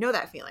 but I know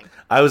that feeling.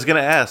 I was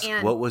going to ask,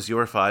 what was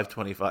your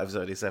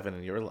 525/77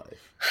 in your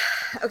life?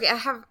 Okay,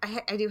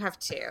 I do have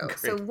two. Great.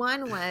 So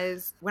one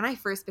was when I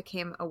first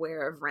became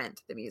aware of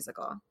Rent, the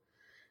musical.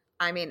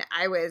 I mean,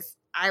 I was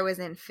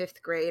in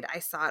 5th grade. I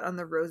saw it on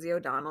the Rosie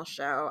O'Donnell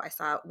show. I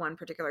saw one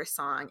particular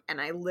song,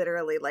 and I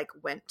literally, like,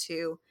 went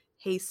to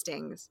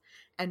Hastings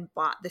and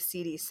bought the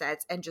CD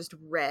sets and just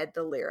read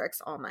the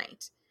lyrics all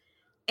night.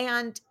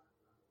 And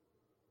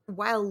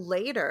while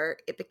later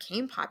it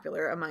became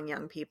popular among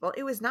young people,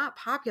 it was not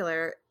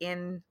popular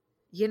in,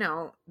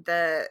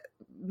 the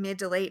mid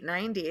to late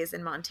 90s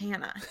in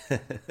Montana,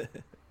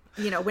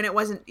 when it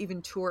wasn't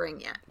even touring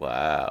yet. So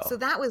Wow.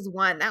 that was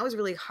one. That was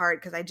really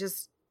hard because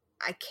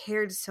I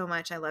cared so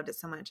much. I loved it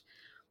so much.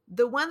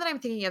 The one that I'm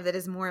thinking of that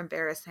is more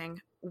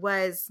embarrassing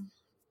was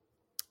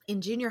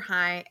in junior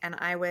high, and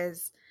I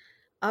was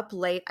up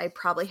late. I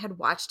probably had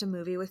watched a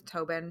movie with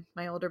Tobin,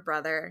 my older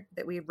brother,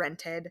 that we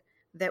rented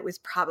that was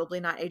probably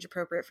not age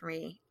appropriate for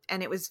me.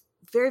 And it was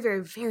very,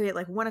 very, very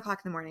like 1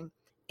 o'clock in the morning.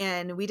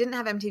 And we didn't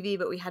have MTV,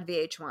 but we had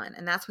VH1.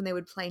 And that's when they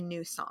would play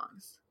new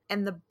songs.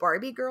 And the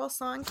Barbie Girl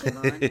song came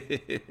on.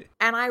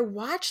 And I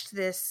watched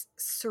this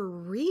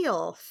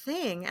surreal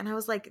thing. And I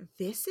was like,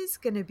 this is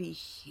going to be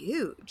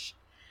huge.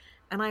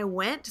 And I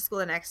went to school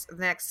the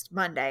next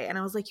Monday, and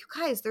I was like, you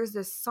guys, there's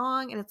this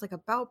song, and it's like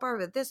about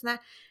Barbie, this and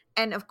that.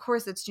 And of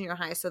course, it's junior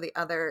high, so the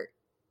other,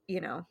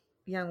 young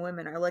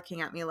women are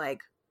looking at me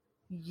like,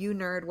 you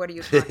nerd, what are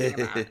you talking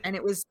about? And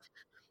it was,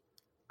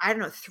 I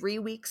don't know, 3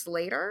 weeks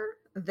later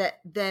that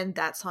then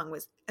that song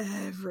was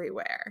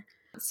everywhere.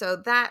 So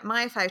that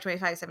my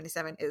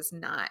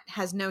 52577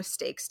 has no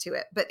stakes to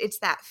it, but it's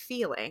that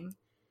feeling.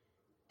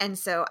 And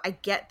so I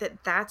get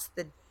that that's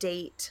the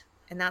date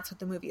and that's what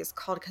the movie is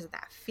called because of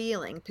that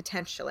feeling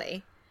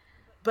potentially.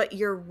 But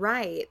you're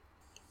right.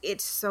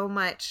 It's so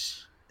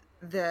much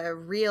the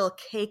real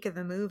cake of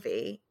the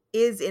movie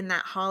is in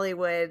that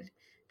Hollywood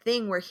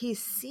thing where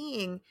he's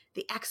seeing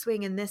the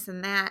X-Wing and this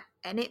and that,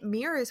 and it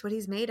mirrors what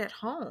he's made at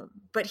home,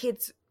 but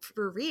it's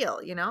for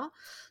real,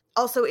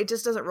 Also, it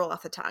just doesn't roll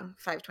off the tongue.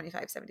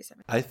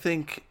 52577. I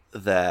think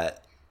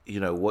that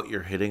what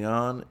you're hitting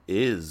on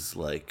is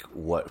like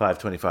what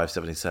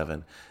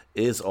 52577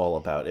 is all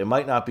about. It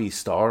might not be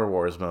Star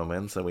Wars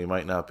moments, and we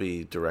might not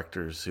be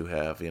directors who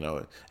have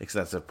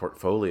extensive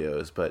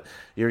portfolios, but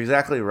you're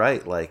exactly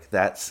right. Like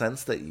that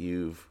sense that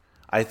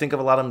I think of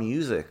a lot of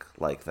music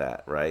like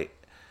that, right?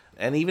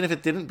 And even if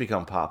it didn't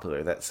become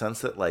popular, that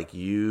sense that like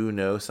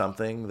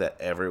something that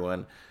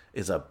everyone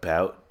is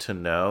about to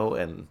know,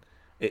 and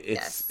it's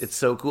Yes. it's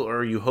so cool,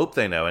 or you hope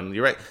they know. And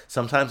you're right,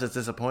 sometimes it's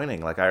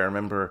disappointing. Like I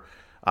remember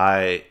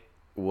I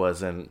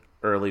was an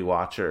early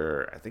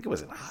watcher, I think it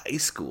was in high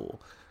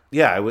school.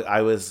 Yeah,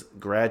 I was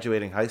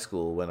graduating high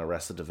school when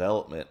Arrested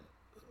Development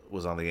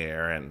was on the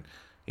air, and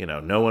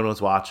no one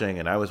was watching,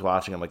 and I was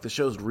watching. I'm like, this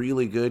show's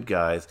really good,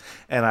 guys.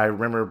 And I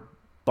remember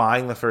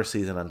buying the first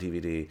season on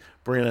DVD,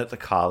 bringing it to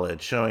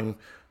college, showing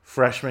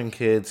freshman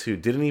kids who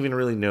didn't even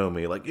really know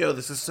me, like, yo,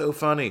 this is so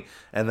funny.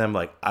 And then I'm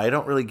like, I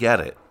don't really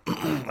get it.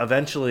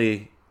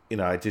 Eventually,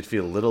 I did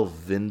feel a little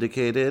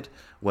vindicated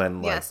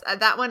when like Yes,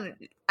 that one,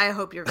 I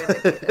hope you're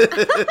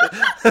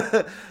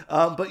vindicated.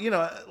 but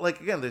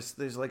like again,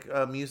 there's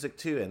like music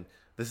too, and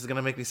this is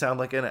gonna make me sound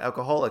like an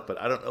alcoholic,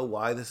 but I don't know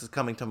why this is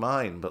coming to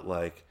mind. But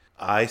like,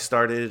 I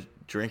started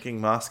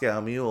drinking Moscow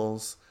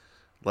Mules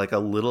like a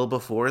little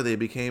before they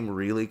became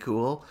really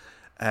cool,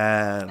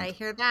 and I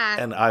hear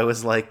that. I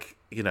was like,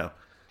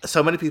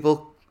 so many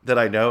people that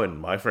I know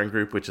in my friend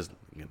group, which is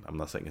I'm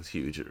not saying it's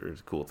huge or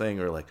it's a cool thing,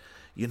 or like,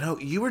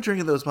 you were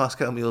drinking those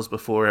Moscow Mules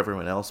before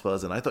everyone else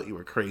was, and I thought you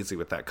were crazy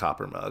with that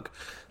copper mug.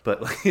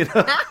 But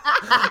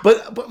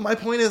but my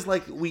point is,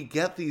 like, we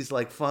get these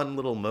like fun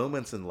little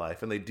moments in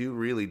life, and they do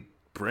really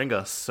bring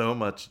us so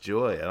much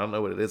joy. I don't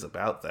know what it is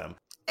about them.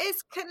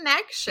 It's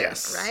connection,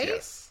 Yes, right?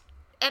 yes.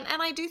 And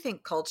I do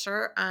think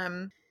culture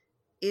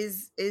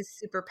is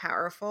super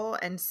powerful.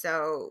 And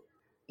so,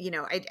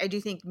 I do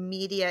think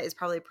media is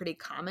probably a pretty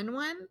common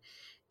one,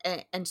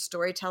 and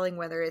storytelling,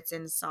 whether it's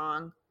in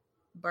song,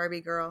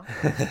 Barbie Girl,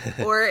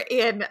 or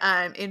in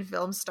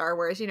film, Star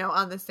Wars,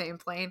 on the same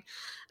plane.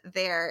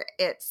 There,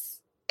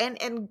 it's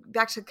and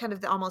back to kind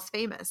of the Almost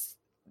Famous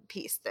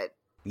piece that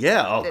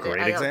Yeah, oh, great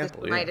this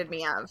example. Yeah. reminded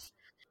me of.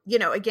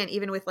 Again,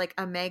 even with like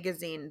a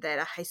magazine that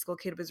a high school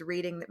kid was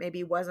reading that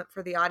maybe wasn't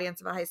for the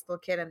audience of a high school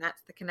kid, and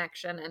that's the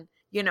connection. And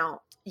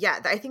yeah,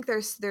 I think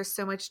there's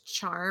so much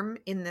charm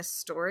in this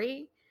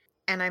story,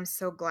 and I'm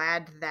so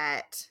glad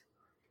that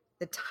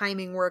the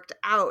timing worked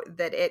out,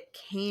 that it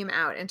came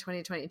out in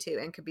 2022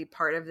 and could be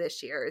part of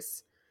this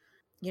year's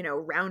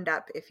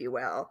roundup, if you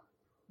will,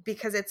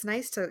 because it's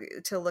nice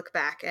to look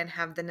back and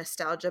have the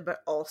nostalgia,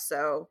 but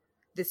also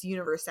this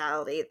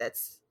universality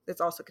that's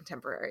also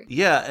contemporary.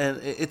 Yeah,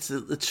 and it's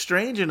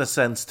strange in a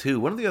sense too.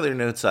 One of the other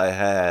notes I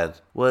had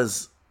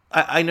was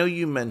I know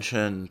you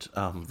mentioned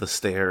the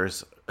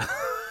stairs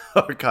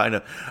are kind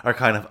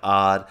of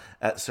odd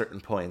at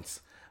certain points,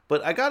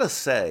 but I gotta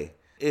say,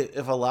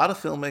 if a lot of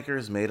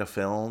filmmakers made a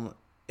film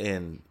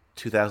in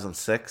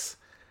 2006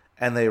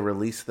 and they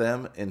released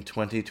them in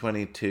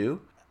 2022,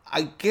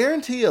 I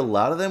guarantee a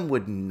lot of them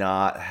would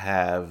not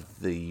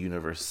have the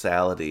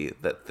universality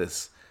that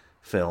this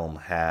film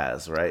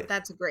has, right?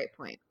 That's a great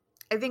point.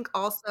 I think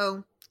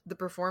also the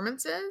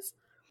performances,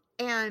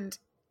 and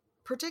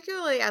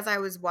particularly as I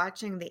was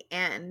watching the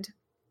end,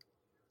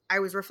 I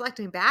was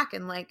reflecting back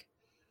and like,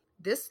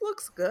 this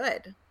looks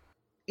good.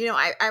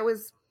 I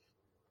was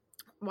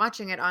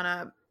watching it on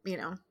a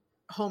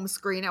home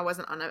screen. I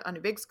wasn't on a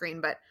big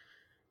screen, but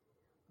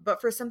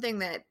But for something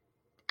that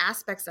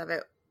aspects of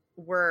it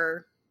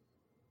were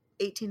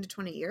 18 to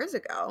 20 years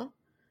ago,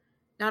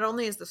 not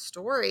only is the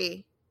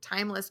story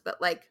timeless,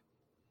 but like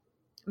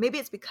maybe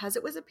it's because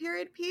it was a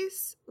period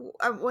piece.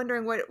 I'm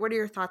wondering what are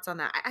your thoughts on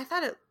that? I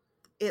thought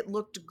it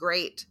looked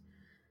great.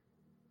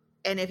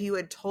 And if you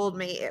had told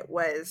me it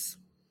was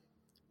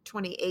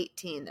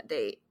 2018 that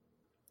they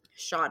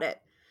shot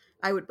it,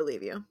 I would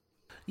believe you.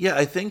 Yeah,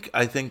 I think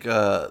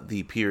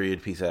the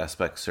period piece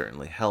aspect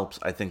certainly helps.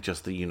 I think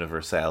just the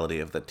universality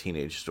of the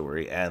teenage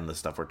story and the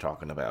stuff we're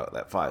talking about,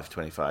 that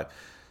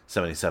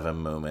 5/25/77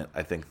 moment,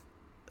 I think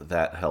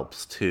that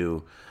helps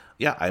too.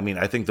 Yeah, I mean,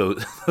 I think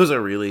those those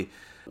are really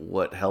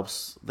what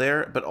helps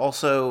there. But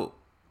also,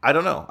 I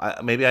don't know.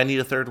 Maybe I need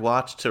a third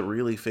watch to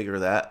really figure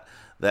that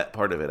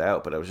part of it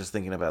out. But I was just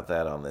thinking about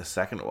that on this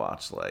second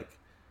watch. Like,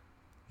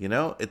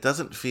 it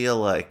doesn't feel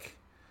like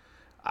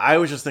I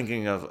was just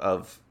thinking of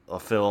a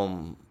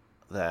film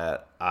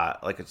that,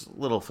 like a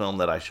little film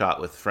that I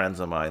shot with friends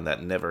of mine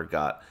that never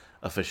got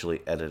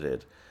officially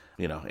edited,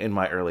 in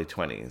my early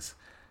 20s.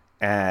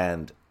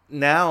 And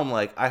now I'm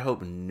like, I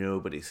hope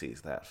nobody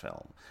sees that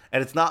film.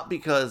 And it's not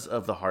because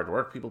of the hard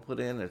work people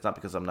put in. It's not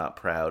because I'm not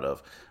proud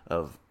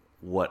of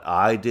what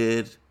I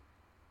did,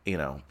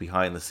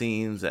 behind the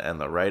scenes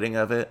and the writing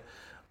of it.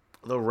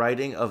 The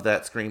writing of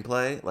that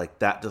screenplay, like,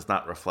 that does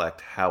not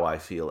reflect how I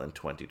feel in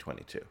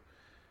 2022.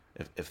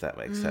 If that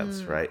makes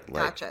sense, right?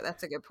 Like, Gotcha.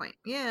 That's a good point.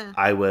 Yeah.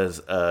 I was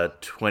a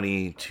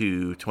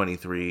 22,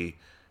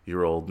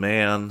 23-year-old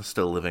man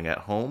still living at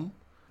home,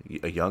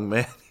 a young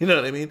man, you know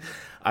what I mean?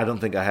 I don't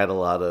think I had a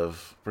lot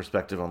of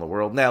perspective on the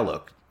world. Now,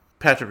 look,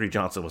 Patrick Reed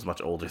Johnson was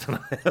much older than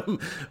I am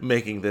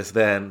making this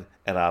then,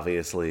 and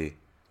obviously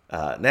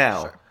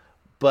now. Sure.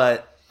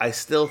 But I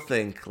still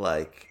think,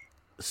 like,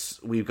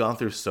 we've gone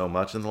through so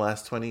much in the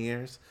last 20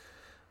 years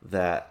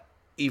that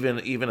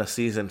even a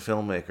seasoned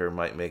filmmaker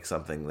might make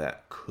something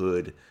that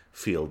could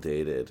feel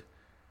dated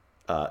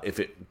if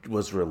it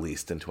was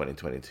released in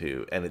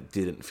 2022, and it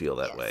didn't feel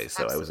that way.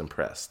 So Absolutely. I was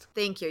impressed.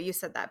 Thank you. You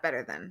said that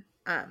better than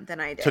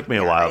I did. Took me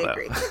a Yeah, while I though.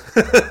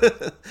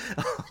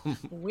 agree.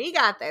 We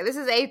got there. This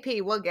is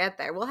AP. We'll get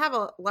there. We'll have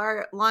a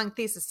long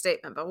thesis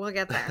statement, but we'll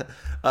get there.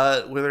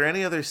 Were there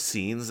any other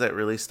scenes that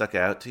really stuck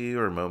out to you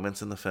or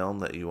moments in the film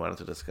that you wanted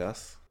to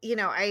discuss?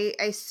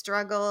 I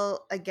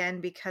struggle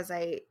again because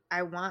I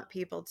want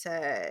people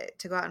to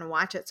go out and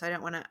watch it, so I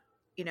don't want to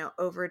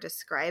over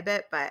describe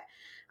it, but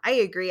I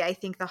agree. I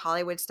think the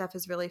Hollywood stuff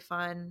is really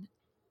fun,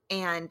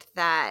 and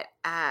that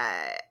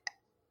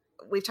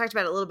we've talked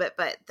about it a little bit,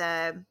 but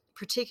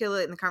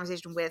particularly in the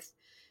conversation with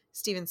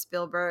Steven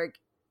Spielberg,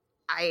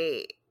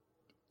 I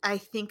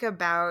think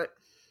about,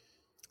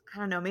 I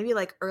don't know, maybe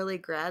like early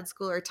grad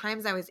school or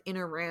times I was in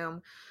a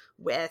room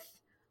with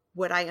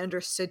what I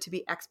understood to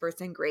be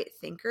experts and great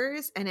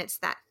thinkers. And it's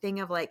that thing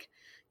of like,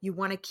 you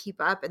want to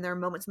keep up. And there are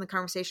moments in the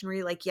conversation where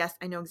you're like, yes,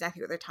 I know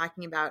exactly what they're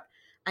talking about.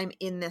 I'm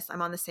in this.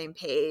 I'm on the same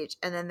page.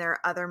 And then there are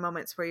other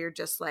moments where you're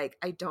just like,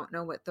 I don't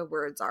know what the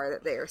words are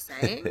that they are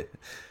saying.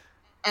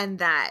 And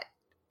that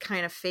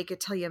kind of fake it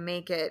till you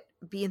make it,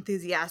 be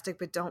enthusiastic,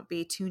 but don't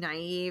be too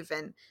naive.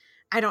 And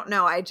I don't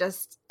know. I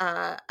just,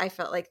 I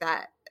felt like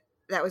that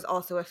was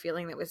also a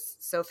feeling that was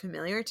so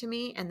familiar to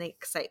me, and the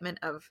excitement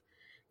of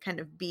kind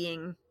of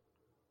being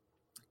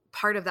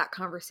part of that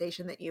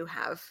conversation that you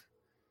have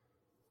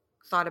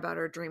thought about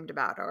or dreamed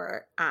about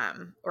or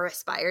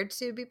aspired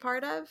to be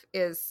part of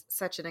is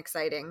such an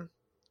exciting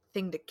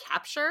thing to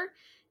capture,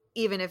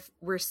 even if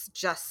we're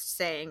just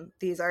saying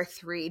these are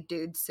three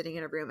dudes sitting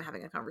in a room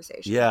having a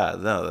conversation. Yeah,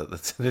 no,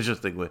 that's an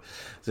interesting way.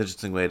 It's an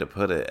interesting way to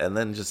put it. And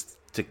then just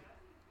to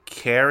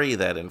carry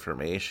that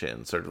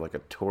information, sort of like a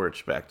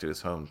torch, back to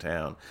his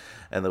hometown,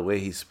 and the way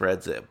he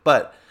spreads it.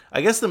 But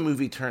I guess the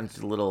movie turns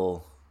a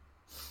little.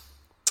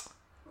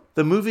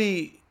 The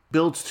movie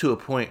builds to a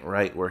point,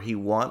 right, where he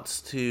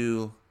wants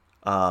to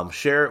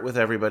share it with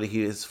everybody.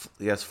 He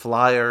has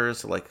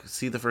flyers, like,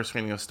 see the first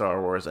screening of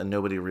Star Wars, and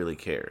nobody really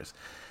cares.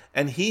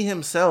 And he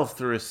himself,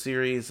 through a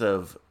series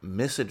of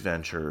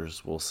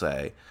misadventures, we'll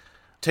say,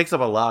 takes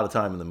up a lot of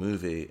time in the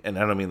movie. And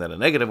I don't mean that in a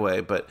negative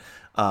way, but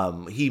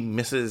he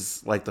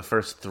misses like the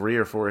first 3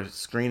 or 4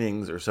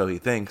 screenings or so, he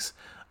thinks,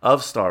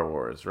 of Star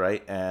Wars,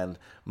 right? And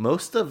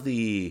most of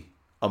the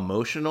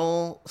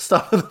emotional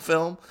stuff in the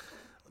film,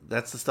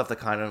 that's the stuff that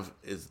kind of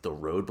is the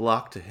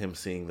roadblock to him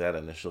seeing that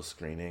initial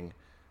screening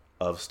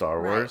of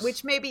Star Wars. Right,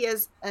 which maybe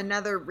is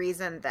another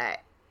reason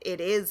that it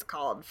is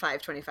called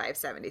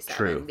 5/25/77.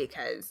 True.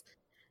 Because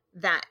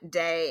that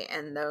day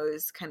and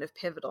those kind of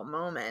pivotal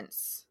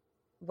moments,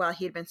 while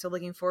he had been so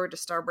looking forward to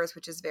Star Wars,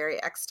 which is very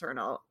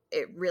external,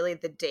 it really,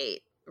 the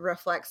date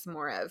reflects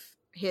more of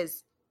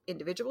his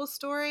individual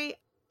story.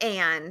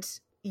 And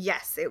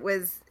yes, it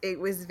was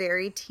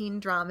very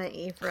teen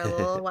drama-y for a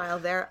little while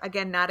there.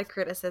 Again, not a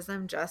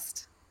criticism,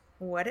 just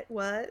what it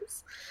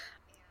was.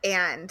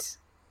 And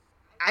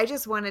I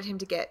just wanted him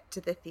to get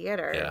to the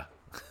theater. Yeah.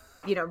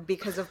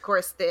 Because of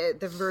course the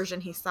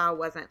version he saw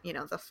wasn't,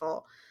 the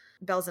full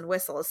bells and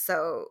whistles.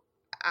 So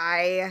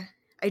I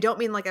I don't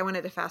mean like I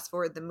wanted to fast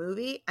forward the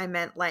movie. I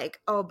meant like,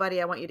 oh,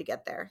 buddy, I want you to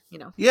get there, you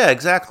know? Yeah,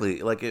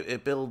 exactly. Like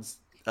it builds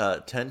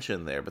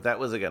tension there, but that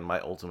was again my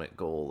ultimate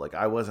goal. Like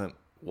I wasn't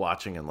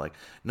watching and like,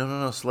 no, no,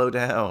 no, slow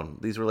down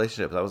these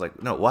relationships. I was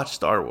like, no, watch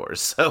Star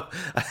Wars. So,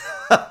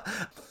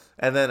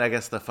 and then I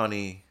guess the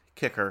funny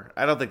kicker.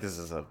 I don't think this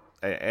is a.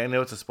 I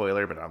know it's a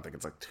spoiler, but I don't think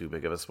it's like too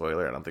big of a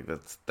spoiler. I don't think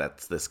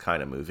that's this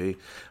kind of movie.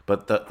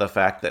 But the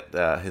fact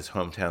that his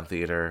hometown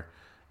theater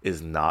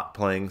is not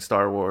playing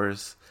Star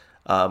Wars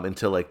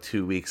until like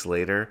 2 weeks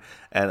later.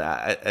 And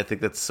I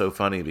think that's so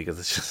funny because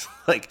it's just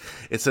like,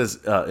 it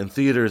says in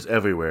theaters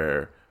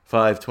everywhere,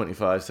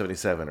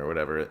 5/25/77 or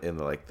whatever in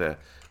the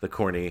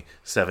corny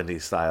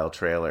 70s style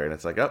trailer. And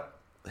it's like, oh,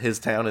 his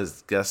town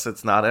is, guess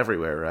it's not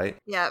everywhere, right?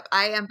 Yeah,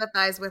 I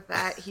empathize with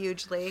that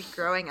hugely.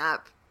 Growing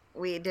up,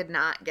 we did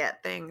not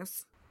get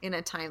things in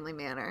a timely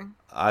manner.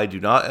 I do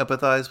not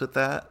empathize with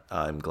that.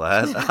 I'm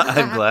glad.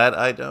 I'm glad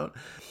I don't.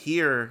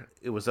 Here,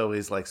 it was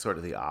always like sort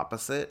of the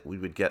opposite. We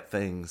would get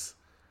things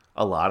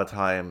a lot of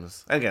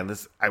times. Again,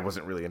 this I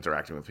wasn't really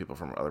interacting with people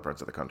from other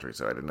parts of the country,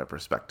 so I didn't have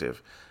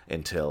perspective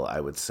until I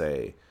would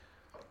say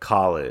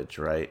college,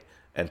 right?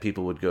 And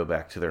people would go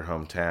back to their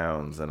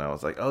hometowns, and I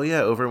was like, "Oh yeah,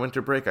 over winter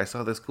break, I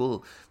saw this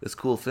cool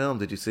film.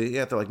 Did you see it?"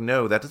 Yeah, they're like,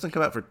 "No, that doesn't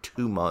come out for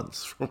 2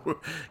 months from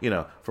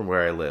from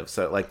where I live."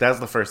 So like that's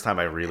the first time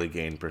I really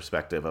gained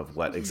perspective of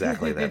what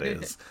exactly that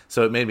is.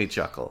 So it made me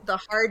chuckle. The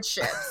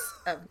hardships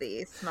of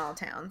these small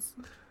towns.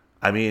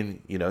 I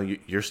mean,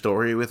 your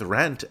story with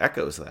Rent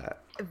echoes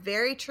that.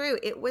 Very true.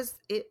 It was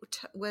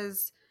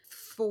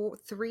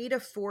 3 to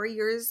 4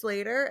 years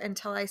later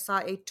until I saw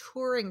a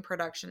touring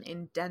production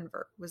in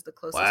Denver was the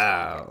closest I could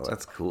Wow, get to.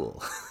 that's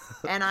cool.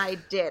 And I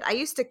did. I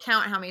used to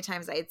count how many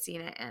times I had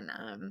seen it, and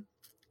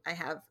I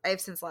have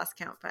since lost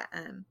count, but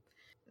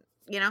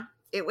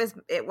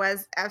it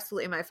was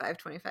absolutely my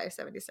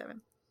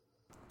 5/25/77.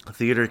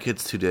 Theater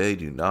kids today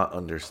do not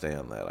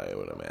understand that, I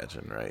would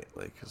imagine, right?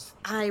 Like,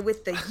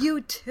 With the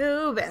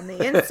YouTube and the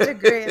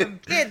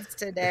Instagram kids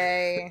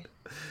today.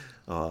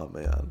 oh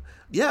man,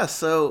 yeah.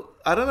 So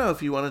I don't know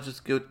if you want to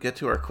just get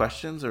to our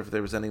questions, or if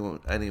there was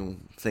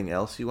anything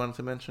else you wanted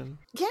to mention.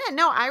 Yeah,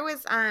 no, I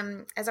was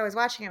as I was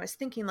watching, I was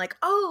thinking like,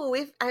 oh,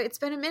 it's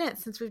been a minute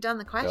since we've done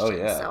the questions, Oh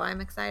yeah, so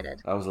I'm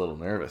excited. I was a little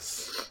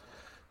nervous.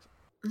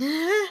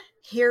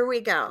 Here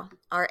we go,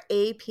 our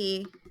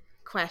AP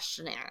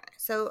questionnaire.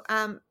 So,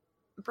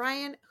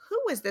 Brian,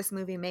 who was this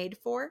movie made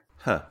for?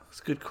 Huh, it's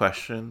a good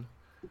question.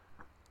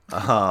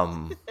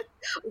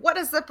 What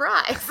a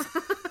surprise!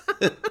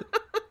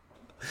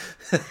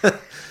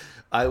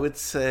 I would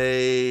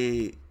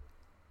say,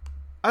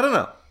 I don't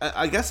know.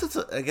 I guess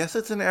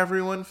it's an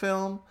everyone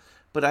film,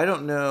 but I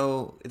don't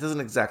know. It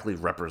doesn't exactly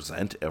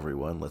represent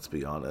everyone. Let's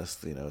be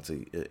honest. It's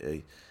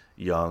a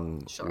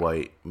young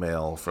white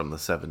male from the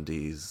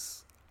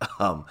 70s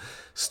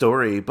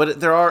story, but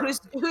there are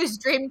whose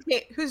dreams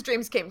came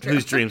true.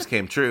 Whose dreams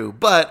came true.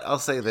 But I'll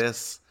say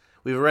this: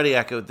 we've already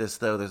echoed this,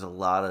 though. There's a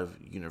lot of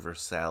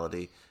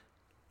universality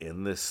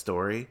in this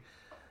story.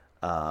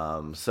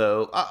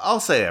 So I'll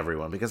say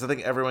everyone, because I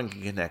think everyone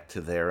can connect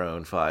to their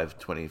own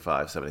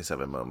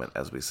 5/25/77 moment,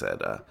 as we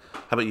said. How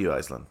about you,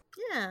 Aislinn?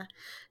 Yeah,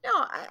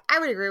 no, I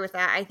would agree with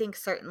that. I think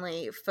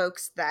certainly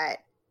folks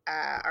that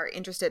are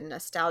interested in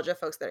nostalgia,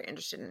 folks that are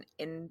interested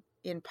in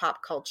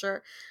pop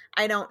culture,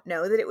 I don't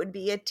know that it would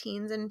be a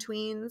teens and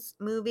tweens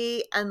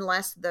movie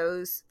unless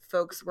those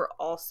folks were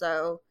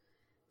also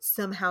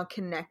somehow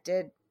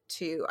connected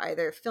to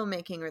either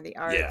filmmaking or the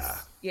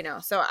arts. Yeah.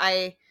 So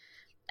I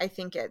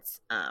think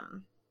it's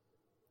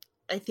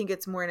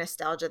more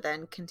nostalgia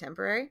than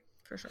contemporary,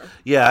 for sure.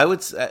 Yeah, I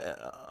would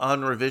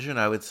on revision,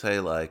 I would say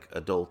like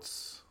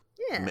adults.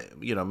 Yeah.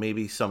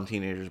 Maybe some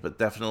teenagers, but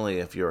definitely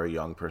if you're a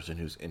young person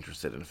who's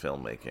interested in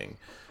filmmaking,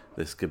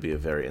 this could be a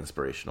very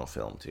inspirational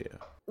film to you.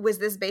 Was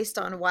this based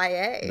on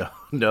YA?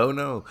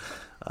 No.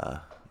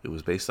 It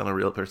was based on a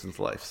real person's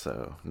life,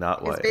 so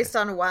not YA. It's based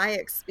on Y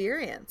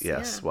experience.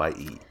 Yes, yeah.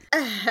 YE.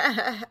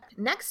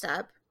 Next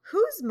up,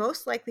 who's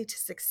most likely to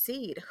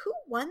succeed? Who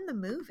won the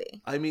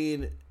movie? I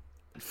mean,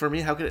 for me,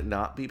 how could it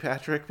not be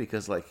Patrick?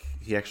 Because, like,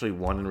 he actually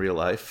won in real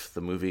life.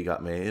 The movie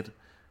got made,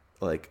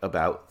 like,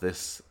 about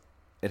this,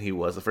 and he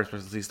was the first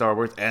person to see Star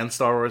Wars, and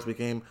Star Wars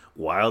became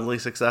wildly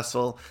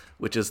successful,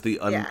 which is the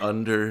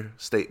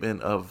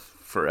understatement of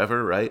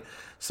forever, right?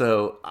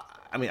 So,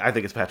 I mean, I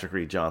think it's Patrick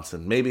Reed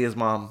Johnson. Maybe his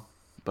mom,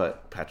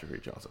 but Patrick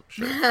Reed Johnson, for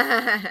sure.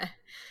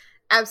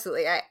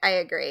 Absolutely. I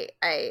agree.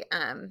 I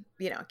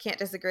can't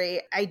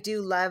disagree. I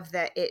do love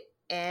that it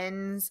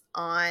ends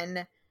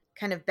on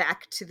kind of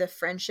back to the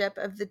friendship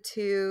of the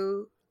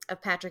two,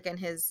 of Patrick and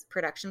his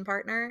production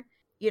partner,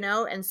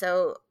 and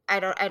so I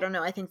don't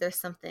know. I think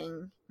there's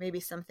maybe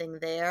something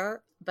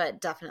there, but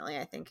definitely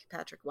I think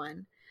Patrick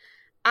won.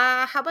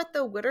 How about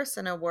the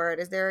Wooderson Award?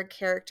 Is there a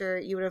character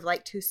you would have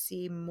liked to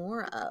see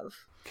more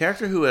of?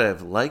 Character who would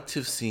have liked to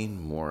have seen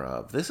more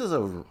of. This is I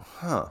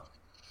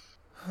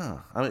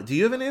mean, do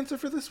you have an answer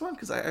for this one?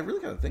 Because I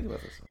really got to think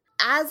about this one.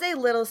 As a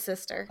little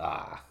sister,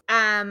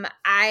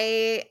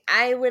 I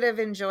would have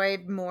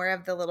enjoyed more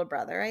of the little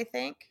brother, I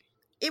think.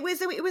 it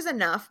was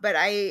enough, but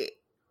I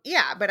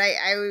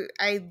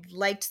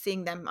liked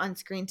seeing them on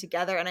screen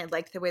together, and I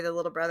liked the way the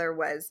little brother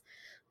was,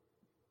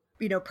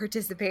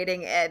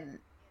 participating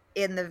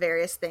in the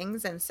various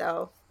things, and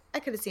so I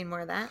could have seen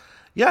more of that.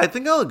 Yeah, I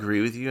think I'll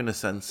agree with you in a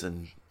sense,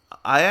 and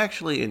I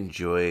actually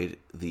enjoyed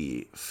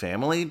the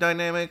family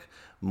dynamic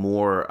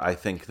more, I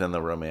think, than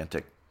the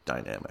romantic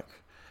dynamic.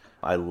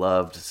 I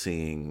loved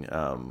seeing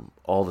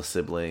all the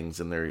siblings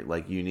and their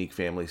like unique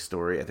family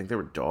story. I think they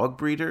were dog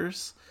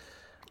breeders,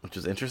 which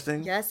was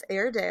interesting. Yes,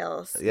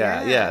 Airedales.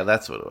 Yeah, Yeah. yeah,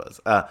 that's what it was.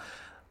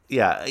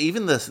 Yeah,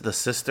 even the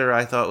sister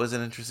I thought was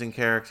an interesting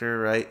character,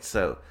 right?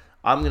 So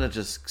I'm gonna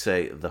just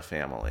say the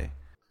family.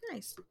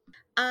 Nice.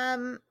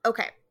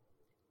 Okay.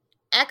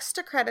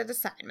 Extra credit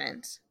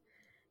assignment.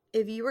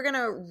 If you were going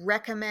to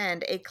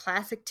recommend a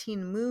classic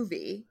teen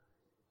movie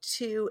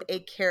to a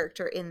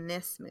character in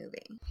this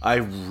movie. I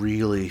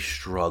really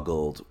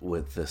struggled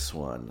with this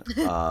one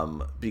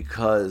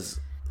because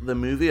the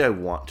movie I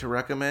want to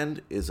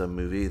recommend is a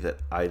movie that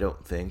I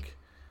don't think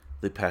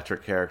the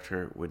Patrick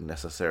character would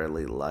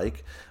necessarily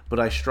like, but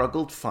I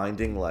struggled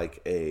finding like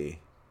a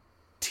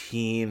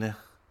teen,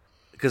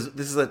 because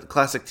this is a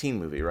classic teen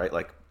movie, right?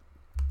 Like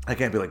I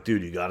can't be like,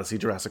 dude, you got to see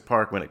Jurassic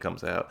Park when it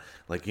comes out.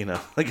 Like,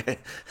 like,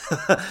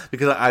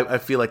 because I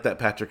feel like that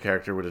Patrick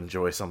character would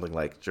enjoy something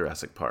like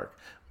Jurassic Park.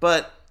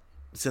 But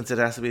since it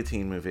has to be a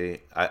teen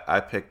movie, I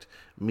picked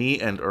Me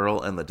and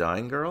Earl and the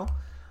Dying Girl.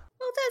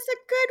 Well, that's a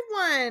good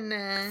one.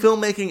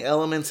 Filmmaking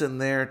elements in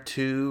there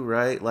too,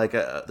 right? Like,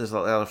 there's a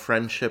lot of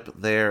friendship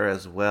there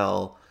as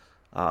well.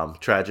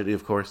 Tragedy,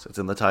 of course, it's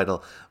in the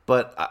title.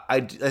 But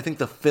I think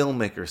the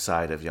filmmaker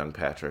side of young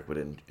Patrick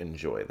would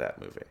enjoy that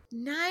movie.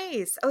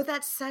 Nice. Oh,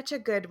 that's such a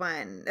good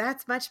one.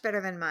 That's much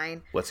better than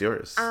mine. What's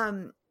yours?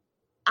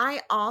 I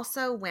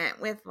also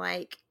went with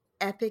like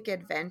epic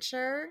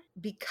adventure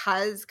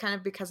because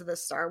of the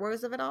Star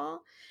Wars of it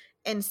all.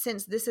 And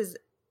since this is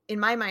in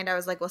my mind, I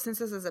was like, well, since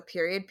this is a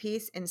period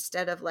piece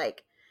instead of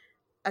like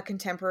a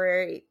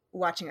contemporary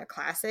watching a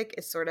classic,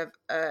 it's sort of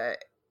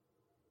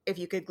if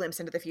you could glimpse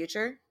into the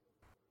future,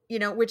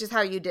 which is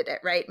how you did it,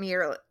 right? Me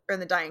or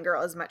the Dying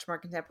Girl is much more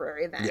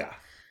contemporary than Yeah.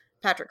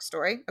 Patrick's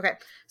story. Okay.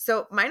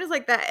 So mine is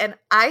like that. And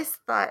I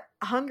thought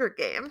Hunger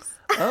Games.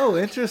 Oh,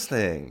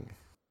 interesting.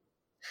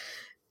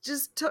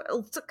 Just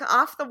took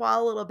off the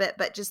wall a little bit,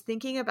 but just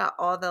thinking about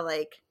all the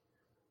like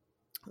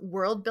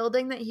world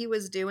building that he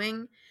was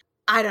doing,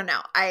 I don't know.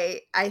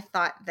 I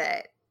thought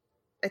that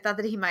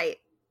he might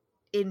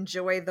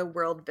enjoy the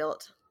world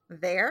built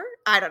there.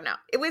 I don't know.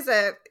 It was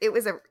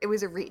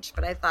a reach,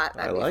 but I thought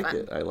I that'd be like fun.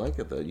 it. I like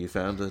it that you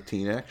found a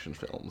teen action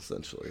film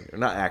essentially, or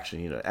not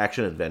action,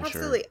 action adventure.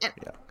 Absolutely.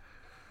 Yeah.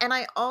 And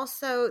I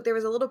also, there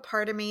was a little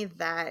part of me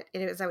that,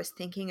 as I was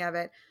thinking of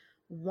it,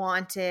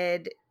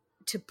 wanted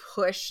to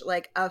push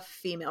like a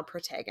female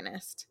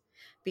protagonist,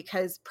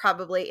 because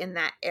probably in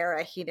that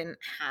era he didn't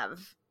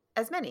have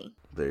as many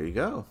There you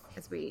go.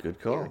 as we Good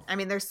call. do. I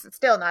mean, there's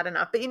still not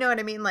enough, but you know what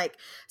I mean? Like,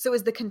 so it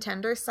was the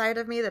contender side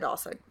of me that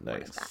also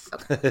wanted Nice.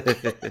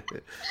 that.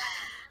 Okay.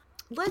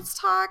 Let's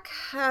talk.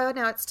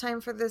 Now it's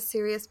time for the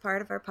serious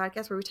part of our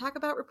podcast where we talk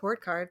about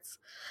report cards.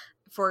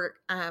 For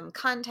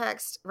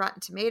context,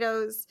 Rotten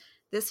Tomatoes,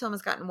 this film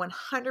has gotten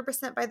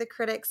 100% by the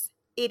critics,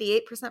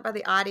 88% by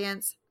the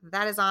audience.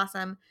 That is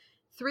awesome.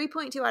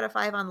 3.2 out of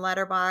 5 on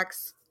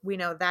Letterboxd. We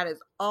know that is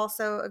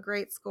also a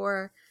great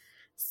score.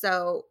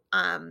 So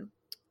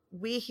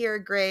we here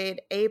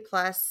grade A+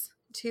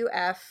 to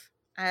F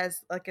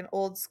as like an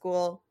old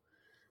school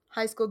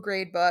high school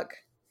grade book.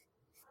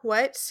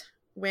 What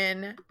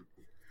when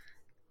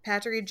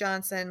Patrick E.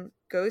 Johnson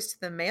goes to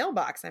the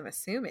mailbox, I'm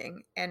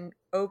assuming, and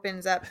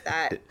opens up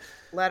that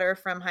letter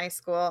from high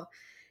school,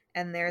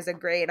 and there's a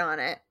grade on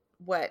it.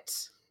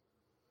 What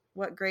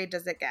grade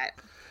does it get?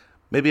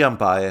 Maybe I'm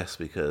biased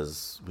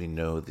because we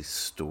know the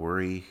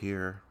story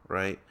here,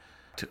 right?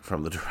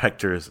 From the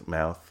director's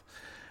mouth.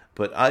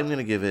 But I'm going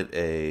to give it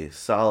a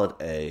solid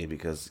A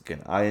because,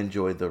 again, I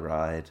enjoyed the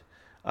ride.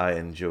 I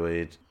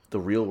enjoyed the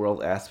real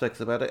world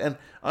aspects about it. And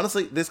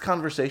honestly, this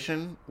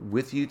conversation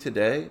with you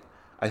today,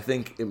 I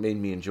think it made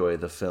me enjoy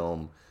the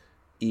film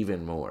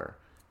even more.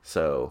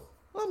 So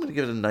I'm going to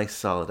give it a nice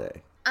solid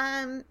A.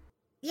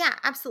 Yeah,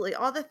 absolutely.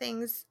 All the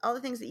things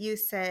that you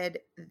said,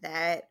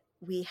 that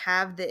we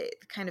have the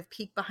kind of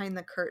peek behind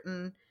the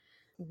curtain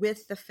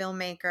with the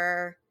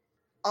filmmaker,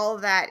 all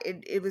of that,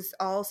 it was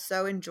all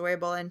so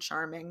enjoyable and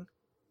charming.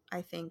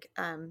 I think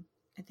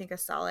a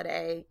solid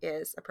A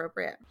is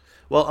appropriate.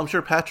 Well, I'm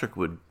sure Patrick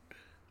would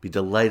be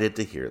delighted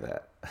to hear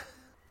that.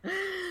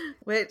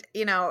 But,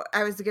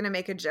 I was going to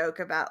make a joke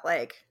about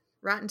like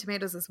Rotten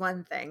Tomatoes is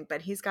one thing,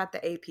 but he's got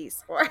the AP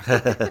score.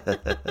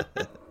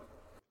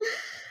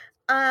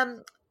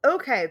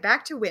 Okay,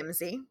 back to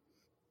whimsy.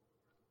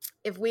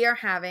 If we are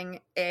having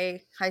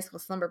a high school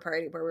slumber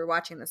party where we're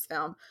watching this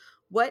film,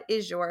 what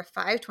is your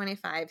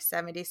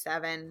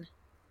 525/77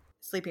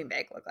 sleeping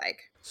bag look like?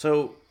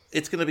 So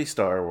it's going to be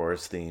Star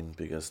Wars themed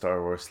because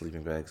Star Wars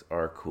sleeping bags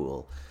are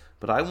cool.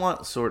 But I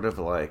want sort of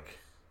like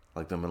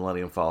the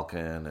Millennium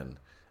Falcon and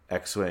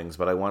X-Wings,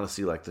 but I want to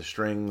see like the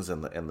strings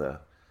and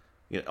the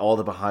all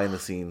the behind the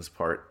scenes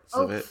parts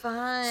Oh, of it.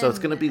 So it's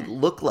going to fun.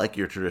 look like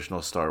your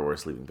traditional Star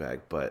Wars sleeping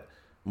bag, but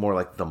more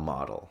like the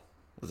model.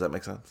 Does that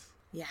make sense?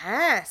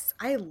 Yes,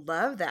 I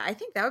love that. I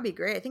think that would be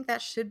great. I think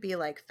that should be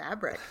like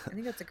fabric. I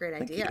think that's a great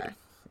Thank you. idea.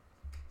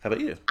 How about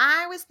you?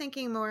 I was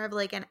thinking more of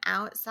like an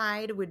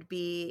outside would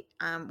be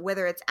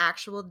whether it's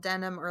actual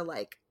denim or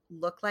like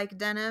look like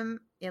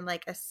denim in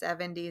like a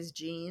 70s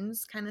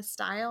jeans kind of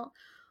style.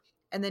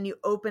 And then you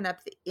open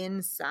up the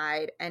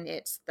inside and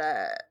it's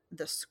the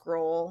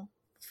scroll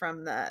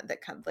from the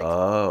kind of like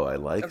Oh, I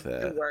like of the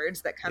that.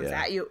 words that comes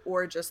Yeah, at you,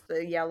 or just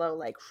the yellow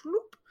like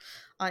whoop,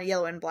 on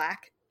yellow and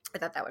black. I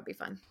thought that would be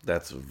fun.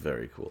 that's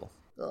very cool.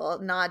 A little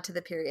nod to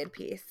the period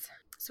piece.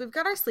 So we've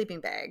got our sleeping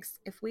bags.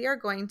 If we are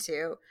going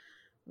to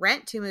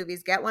rent 2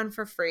 movies, get one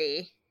for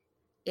free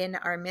in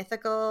our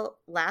mythical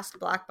last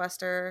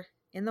blockbuster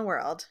in the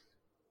world,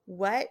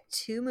 what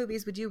 2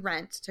 movies would you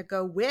rent to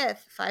go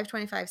with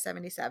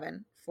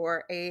 525.77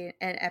 for an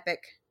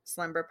epic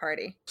slumber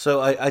party?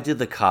 So I did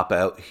the cop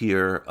out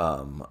here.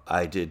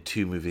 I did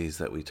 2 movies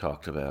that we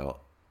talked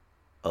about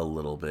a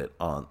little bit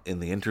on in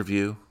the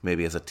interview,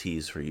 maybe as a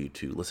tease for you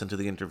to listen to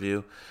the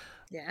interview.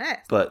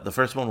 Yes. But the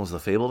first one was The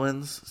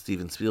Fablemans,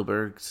 Steven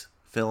Spielberg's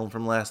film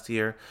from last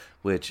year,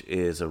 which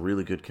is a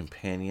really good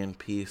companion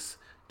piece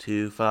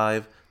to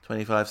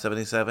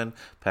 525.77.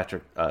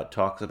 Patrick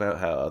talks about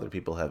how other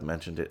people have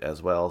mentioned it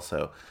as well,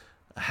 so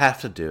I have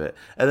to do it.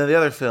 And then the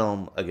other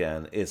film,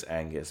 again, is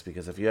Angus,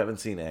 because if you haven't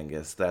seen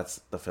Angus,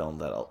 that's the film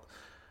that'll,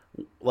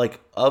 like,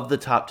 of the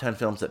top 10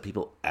 films that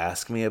people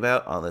ask me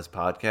about on this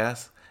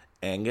podcast,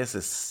 Angus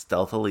is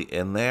stealthily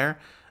in there,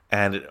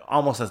 and it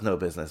almost has no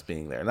business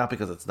being there. Not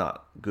because it's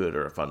not good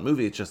or a fun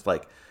movie, it's just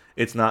like,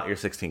 it's not your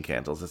 16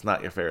 Candles, it's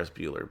not your Ferris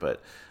Bueller,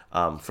 but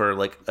for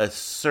like a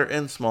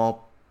certain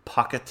small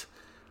pocket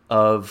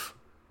of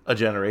a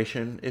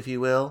generation, if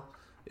you will,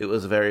 it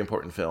was a very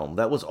important film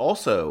that was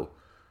also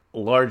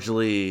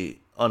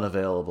largely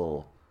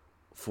unavailable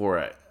for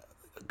a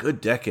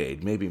good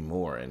decade, maybe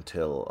more,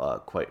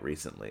 until quite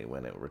recently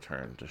when it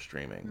returned to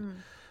streaming. Mm.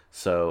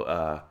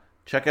 So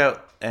check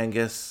out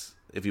Angus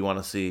if you want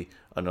to see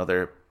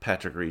another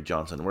Patrick Reed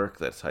Johnson work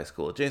that's high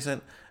school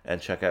adjacent,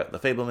 and check out The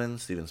Fableman,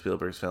 Steven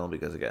Spielberg's film,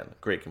 because again,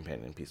 great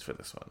companion piece for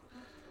this one.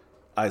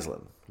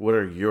 Aislinn, what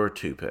are your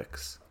 2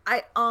 picks?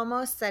 I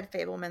almost said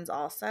Fablemans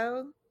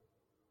also,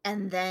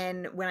 and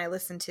then when I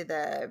listened to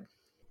the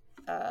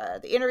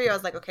interview, I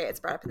was like, okay, it's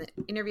brought up in the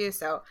interview,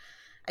 so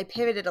I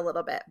pivoted a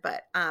little bit.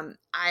 But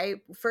I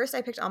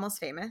picked Almost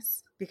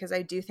Famous because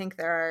I do think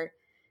there are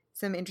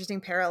some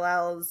interesting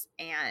parallels,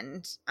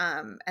 and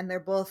they're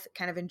both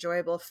kind of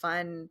enjoyable,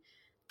 fun,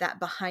 that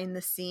behind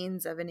the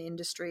scenes of an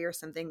industry or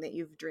something that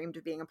you've dreamed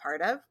of being a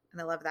part of, and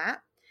I love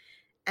that.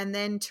 And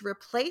then to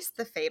replace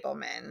the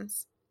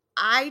Fablemans,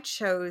 I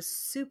chose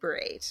Super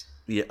 8.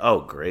 Yeah.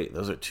 Oh, great.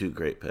 Those are 2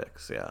 great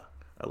picks. Yeah,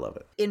 I love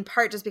it. In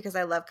part just because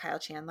I love Kyle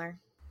Chandler.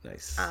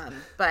 Nice.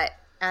 But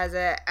as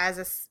a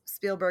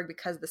Spielberg,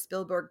 because the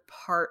Spielberg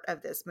part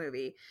of this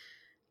movie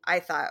I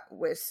thought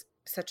was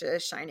such a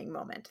shining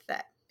moment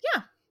that,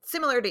 yeah,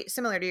 similar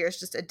to yours,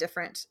 just a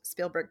different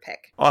Spielberg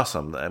pick.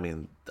 Awesome. I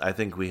mean, I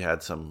think we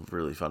had some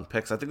really fun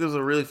picks. I think it was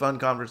a really fun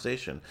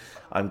conversation.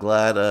 I'm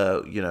glad,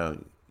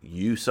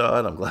 you saw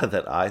it. I'm glad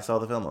that I saw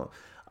the film.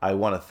 I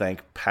want to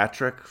thank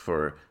Patrick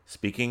for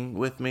speaking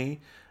with me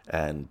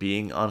and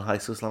being on High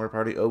School Slumber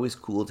Party. Always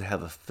cool to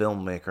have a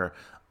filmmaker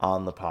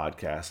on the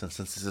podcast. And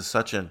since this is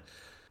such a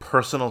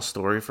personal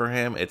story for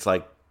him, it's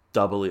like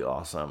doubly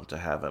awesome to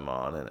have him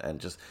on and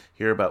just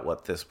hear about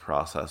what this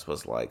process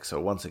was like.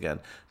 So once again,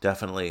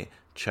 definitely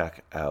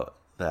check out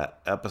that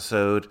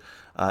episode.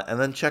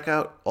 And then check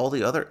out all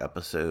the other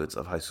episodes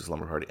of High School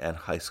Slumber Party and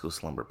High School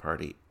Slumber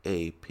Party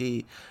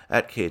AP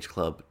at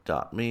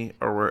cageclub.me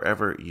or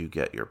wherever you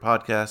get your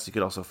podcasts. You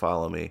could also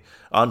follow me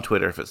on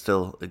Twitter if it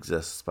still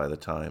exists by the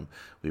time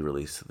we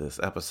release this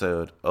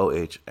episode,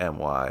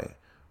 OHMY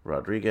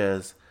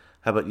Rodriguez.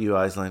 How about you,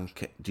 Aislinn?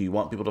 Do you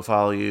want people to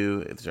follow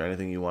you? Is there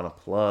anything you want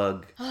to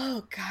plug?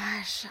 Oh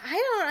gosh,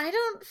 I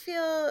don't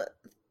feel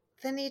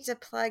the need to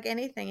plug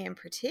anything in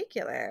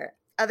particular,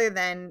 other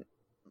than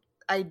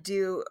I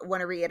do want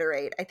to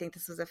reiterate, I think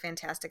this was a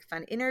fantastic,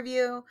 fun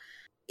interview.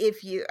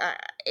 If you,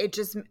 it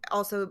just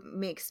also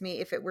makes me,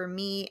 if it were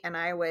me and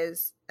I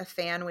was a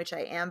fan, which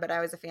I am, but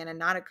I was a fan and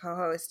not a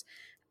co-host,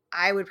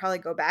 I would probably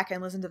go back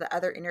and listen to the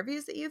other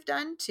interviews that you've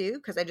done too,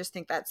 because I just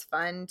think that's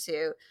fun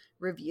to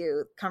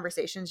review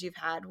conversations you've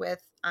had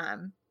with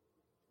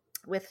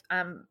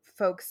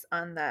folks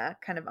on the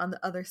kind of on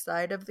the other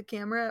side of the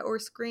camera or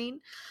screen.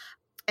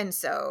 And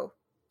so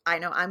I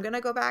know I'm going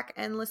to go back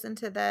and listen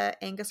to the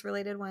Angus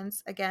related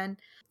ones again.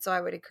 So I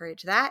would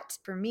encourage that.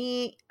 For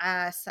me,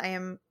 I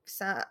am,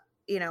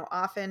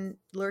 often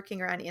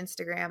lurking around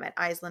Instagram at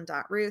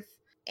aislinn.ruth.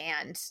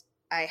 And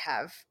I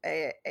have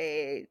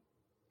a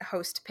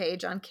host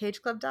page on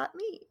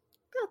cageclub.me.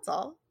 That's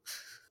all.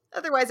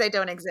 Otherwise, I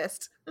don't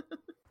exist.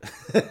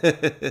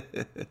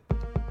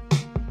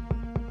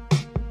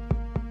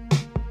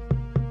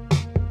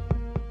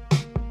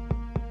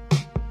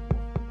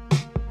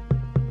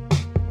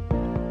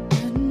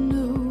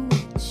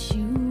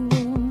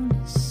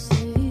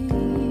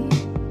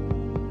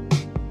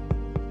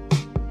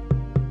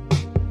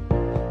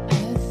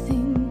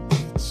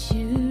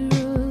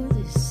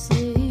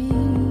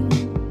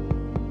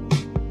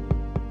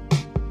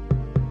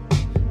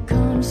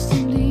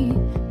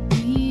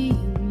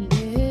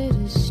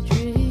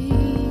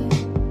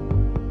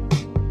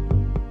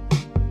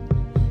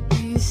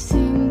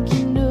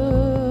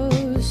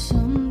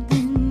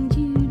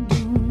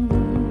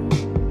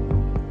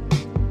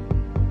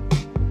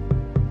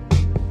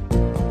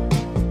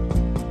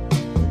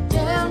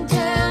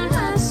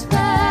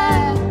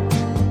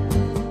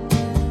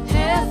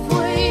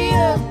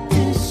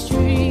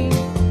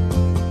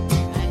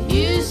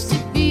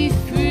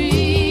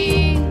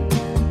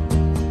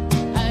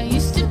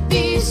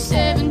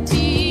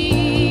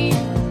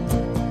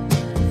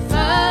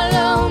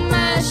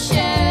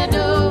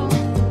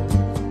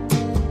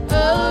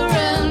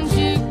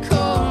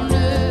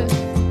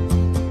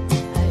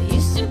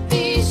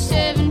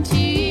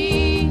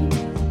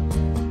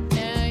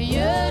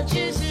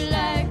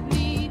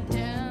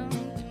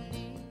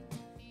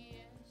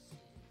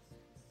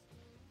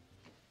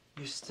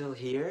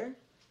 here.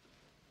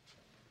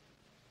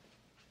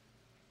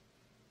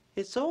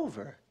 It's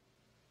over.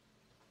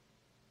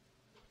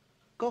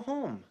 Go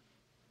home.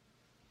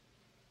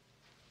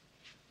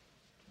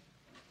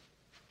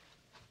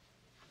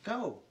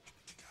 Go.